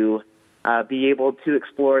people to be able to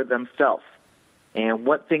explore themselves and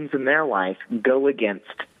what things in their life go against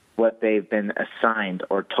what they've been assigned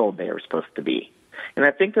or told they were supposed to be. And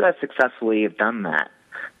I think that I successfully have done that.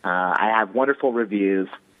 I have wonderful reviews.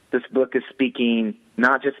 This book is speaking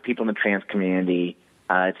not just to people in the trans community.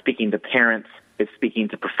 It's speaking to parents. It's speaking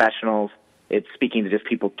to professionals. It's speaking to just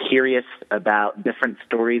people curious about different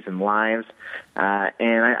stories and lives.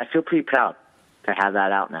 And I feel pretty proud to have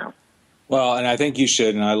that out now. Well, and I think you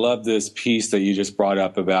should. And I love this piece that you just brought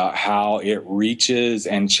up about how it reaches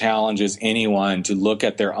and challenges anyone to look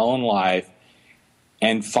at their own life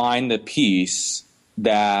and find the piece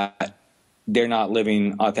that they're not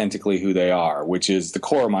living authentically who they are, which is the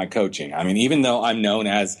core of my coaching. I mean, even though I'm known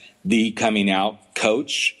as the coming out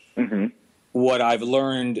coach, what I've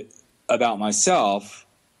learned about myself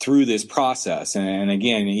through this process, and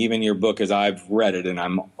again, even your book, as I've read it, and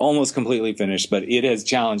I'm almost completely finished, but it has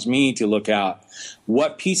challenged me to look at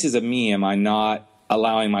what pieces of me am I not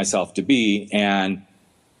allowing myself to be, and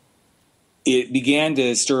it began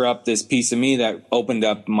to stir up this piece of me that opened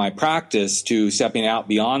up my practice to stepping out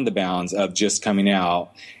beyond the bounds of just coming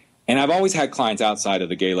out. And I've always had clients outside of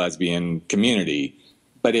the gay lesbian community,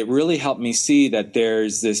 but it really helped me see that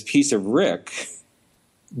there's this piece of Rick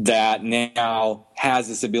that now has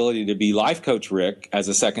this ability to be life coach Rick as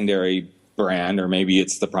a secondary brand, or maybe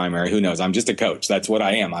it's the primary, who knows? I'm just a coach. That's what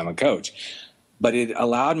I am. I'm a coach. But it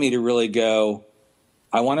allowed me to really go,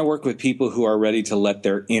 I want to work with people who are ready to let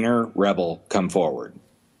their inner rebel come forward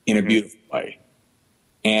in a beautiful way.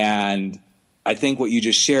 And I think what you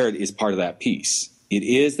just shared is part of that piece. It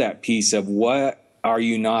is that piece of what are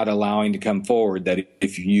you not allowing to come forward, that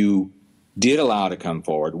if you did allow to come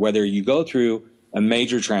forward, whether you go through a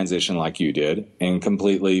major transition like you did and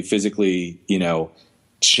completely physically,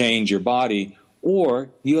 change your body, or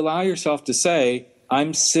you allow yourself to say,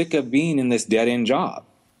 I'm sick of being in this dead-end job.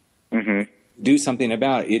 Do something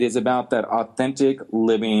about it. It is about that authentic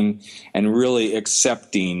living and really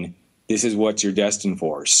accepting this is what you're destined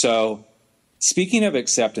for. So speaking of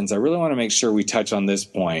acceptance, I really want to make sure we touch on this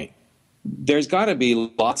point. there's got to be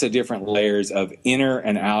lots of different layers of inner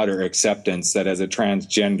and outer acceptance that as a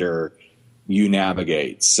transgender you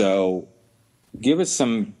navigate. So give us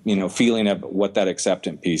some, feeling of what that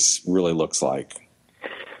acceptance piece really looks like.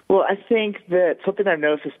 Well, I think that something I've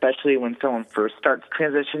noticed, especially when someone first starts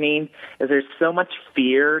transitioning, is there's so much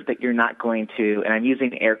fear that you're not going to, and I'm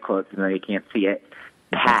using air quotes even though you can't see it,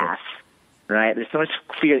 pass, right? There's so much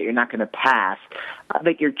fear that you're not going to pass,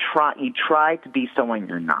 that you try to be someone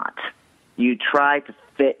you're not. You try to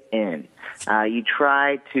fit in. You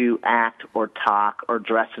try to act or talk or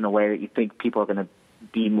dress in a way that you think people are going to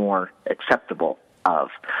be more acceptable of.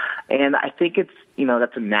 And I think it's,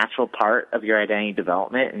 that's a natural part of your identity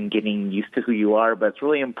development and getting used to who you are, but it's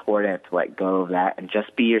really important to let go of that and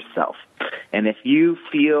just be yourself. And if you're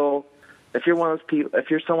one of those people, if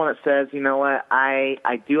you're someone that says, you know what, I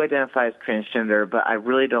do identify as transgender, but I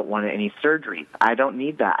really don't want any surgery. I don't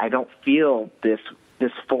need that. I don't feel this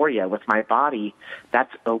dysphoria with my body.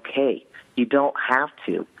 That's okay. You don't have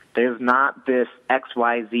to. There's not this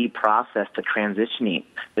XYZ process to transitioning.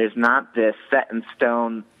 There's not this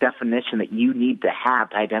set-in-stone definition that you need to have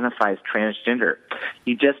to identify as transgender.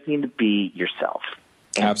 You just need to be yourself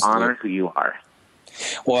and Absolutely. honor who you are.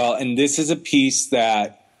 Well, and this is a piece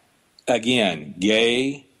that, again,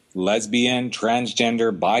 gay, lesbian,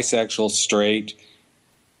 transgender, bisexual, straight,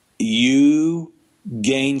 you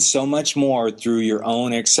gain so much more through your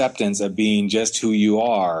own acceptance of being just who you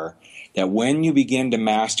are, that when you begin to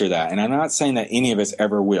master that, and I'm not saying that any of us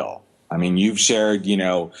ever will. I mean, you've shared,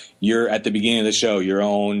 you're at the beginning of the show, your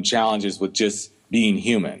own challenges with just being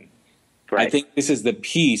human. Right. I think this is the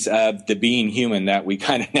piece of the being human that we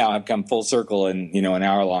kind of now have come full circle in, an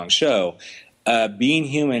hour-long show. Being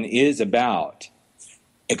human is about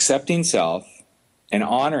accepting self and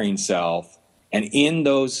honoring self, and in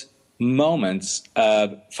those moments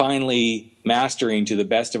of finally mastering to the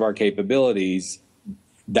best of our capabilities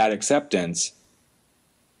that acceptance,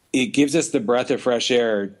 it gives us the breath of fresh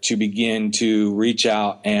air to begin to reach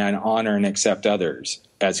out and honor and accept others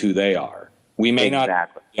as who they are. We may not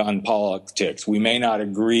agree on politics. We may not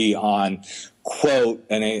agree on quote,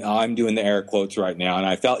 and I'm doing the air quotes right now, and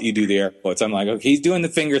I felt you do the air quotes. I'm like, okay, he's doing the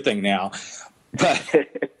finger thing now. But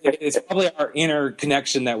it's probably our inner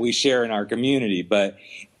connection that we share in our community. But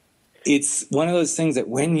it's one of those things that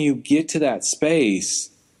when you get to that space,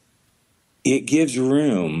 it gives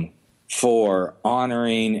room for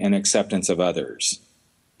honoring and acceptance of others.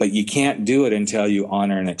 But you can't do it until you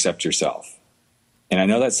honor and accept yourself. And I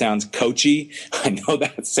know that sounds coachy. I know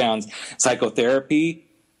that sounds psychotherapy.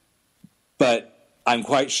 But I'm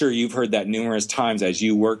quite sure you've heard that numerous times as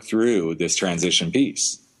you work through this transition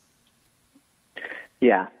piece.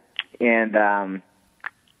 Yeah. And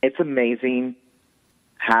it's amazing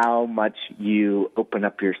how much you open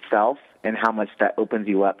up yourself and how much that opens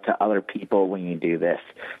you up to other people when you do this.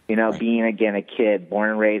 Right. Being, again, a kid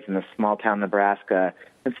born and raised in a small town, Nebraska,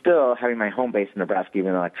 and still having my home base in Nebraska,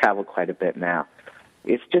 even though I travel quite a bit now.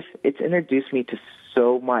 It's introduced me to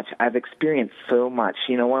so much. I've experienced so much.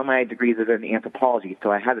 One of my degrees is in anthropology,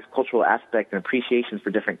 so I have this cultural aspect and appreciation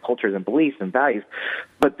for different cultures and beliefs and values.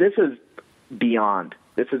 But this is beyond.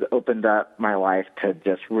 This has opened up my life to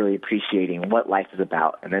just really appreciating what life is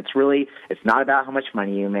about. And it's not about how much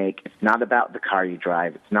money you make. It's not about the car you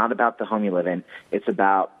drive. It's not about the home you live in. It's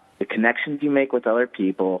about the connections you make with other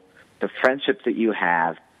people, the friendships that you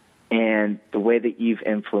have, and the way that you've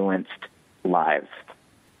influenced lives.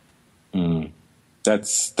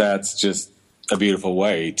 That's just a beautiful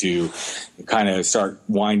way to kind of start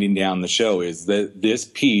winding down the show, is that this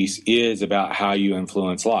piece is about how you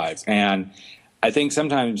influence lives. And I think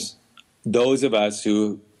sometimes those of us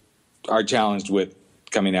who are challenged with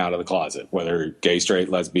coming out of the closet, whether gay, straight,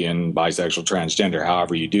 lesbian, bisexual, transgender,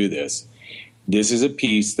 however you do this is a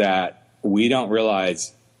piece that we don't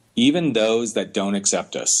realize, even those that don't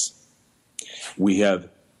accept us, we have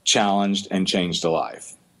challenged and changed a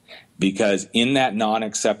life. Because in that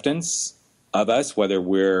non-acceptance of us, whether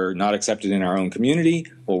we're not accepted in our own community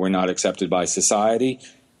or we're not accepted by society,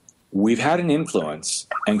 we've had an influence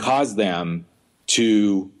and caused them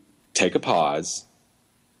to take a pause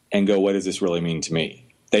and go, what does this really mean to me?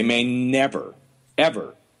 They may never,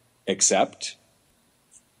 ever accept,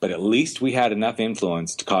 but at least we had enough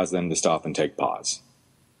influence to cause them to stop and take pause.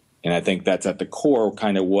 And I think that's at the core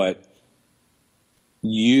kind of what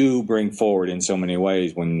you bring forward in so many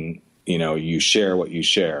ways when, you share what you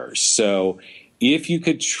share. So if you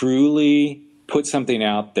could truly put something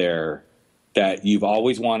out there that you've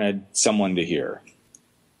always wanted someone to hear,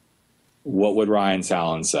 what would Ryan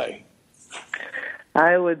Sallans say?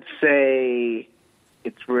 I would say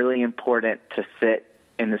it's really important to sit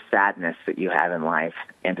in the sadness that you have in life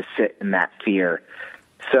and to sit in that fear.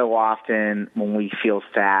 So often when we feel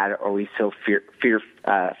sad or we feel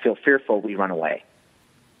fearful, we run away.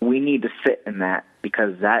 We need to sit in that,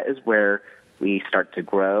 because that is where we start to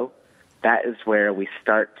grow. That is where we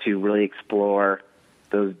start to really explore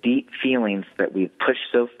those deep feelings that we've pushed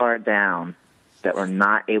so far down that we're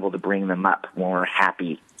not able to bring them up when we're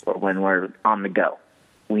happy or when we're on the go.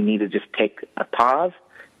 We need to just take a pause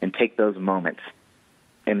and take those moments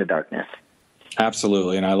in the darkness.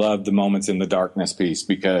 Absolutely. And I love the moments in the darkness piece,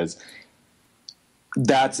 because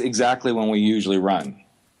that's exactly when we usually run.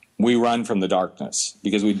 We run from the darkness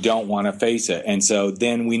because we don't want to face it. And so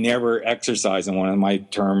then we never exercise. And one of my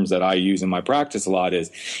terms that I use in my practice a lot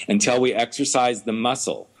is until we exercise the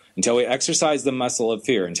muscle, until we exercise the muscle of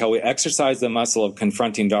fear, until we exercise the muscle of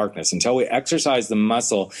confronting darkness, until we exercise the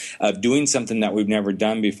muscle of doing something that we've never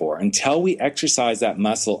done before, until we exercise that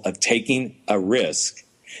muscle of taking a risk,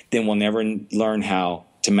 then we'll never learn how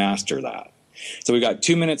to master that. So we got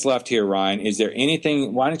 2 minutes left here, Ryan. Is there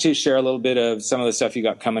anything, why don't you share a little bit of some of the stuff you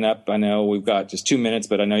got coming up? I know we've got just 2 minutes,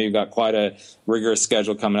 but I know you've got quite a rigorous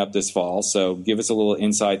schedule coming up this fall. So give us a little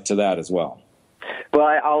insight to that as well. Well,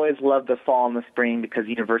 I always love the fall and the spring because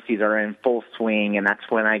universities are in full swing, and that's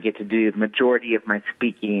when I get to do the majority of my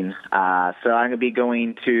speaking. So I'm going to be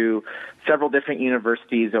going to several different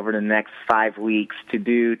universities over the next 5 weeks to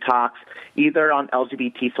do talks either on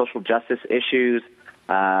LGBT social justice issues,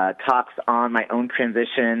 talks on my own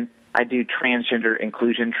transition. I do transgender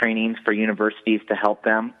inclusion trainings for universities to help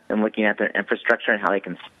them in looking at their infrastructure and how they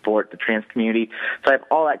can support the trans community. So I have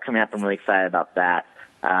all that coming up. I'm really excited about that.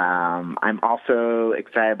 I'm also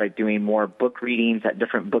excited by doing more book readings at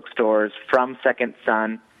different bookstores from Second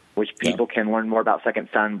Son, which people can learn more about Second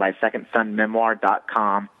Son by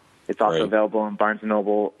secondsonmemoir.com. It's also available in Barnes &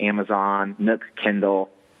 Noble, Amazon, Nook, Kindle,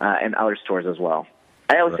 and other stores as well.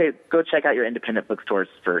 I always say, go check out your independent bookstores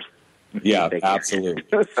first. Yeah, absolutely.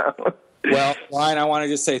 Well, Ryan, I want to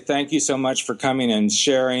just say thank you so much for coming and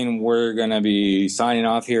sharing. We're going to be signing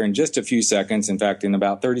off here in just a few seconds. In fact, in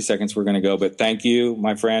about 30 seconds, we're going to go. But thank you,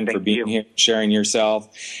 my friend, for being here, sharing yourself.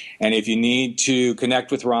 And if you need to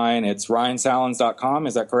connect with Ryan, it's ryansallans.com.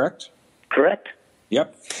 Is that correct? Correct.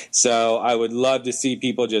 Yep. So I would love to see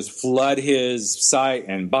people just flood his site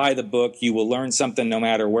and buy the book. You will learn something no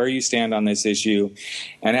matter where you stand on this issue.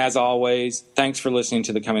 And as always, thanks for listening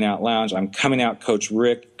to the Coming Out Lounge. I'm Coming Out Coach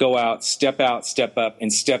Rick. Go out, step up,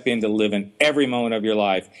 and step into living every moment of your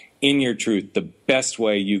life in your truth the best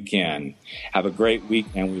way you can. Have a great week,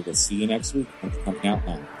 and we will see you next week on the Coming Out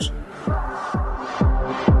Lounge.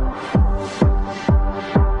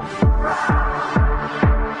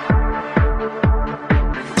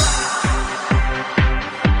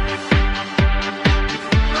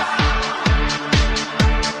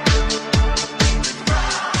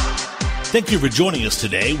 Thank you for joining us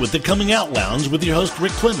today with the Coming Out Lounge with your host,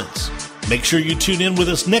 Rick Clemens. Make sure you tune in with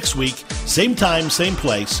us next week, same time, same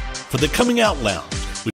place, for the Coming Out Lounge.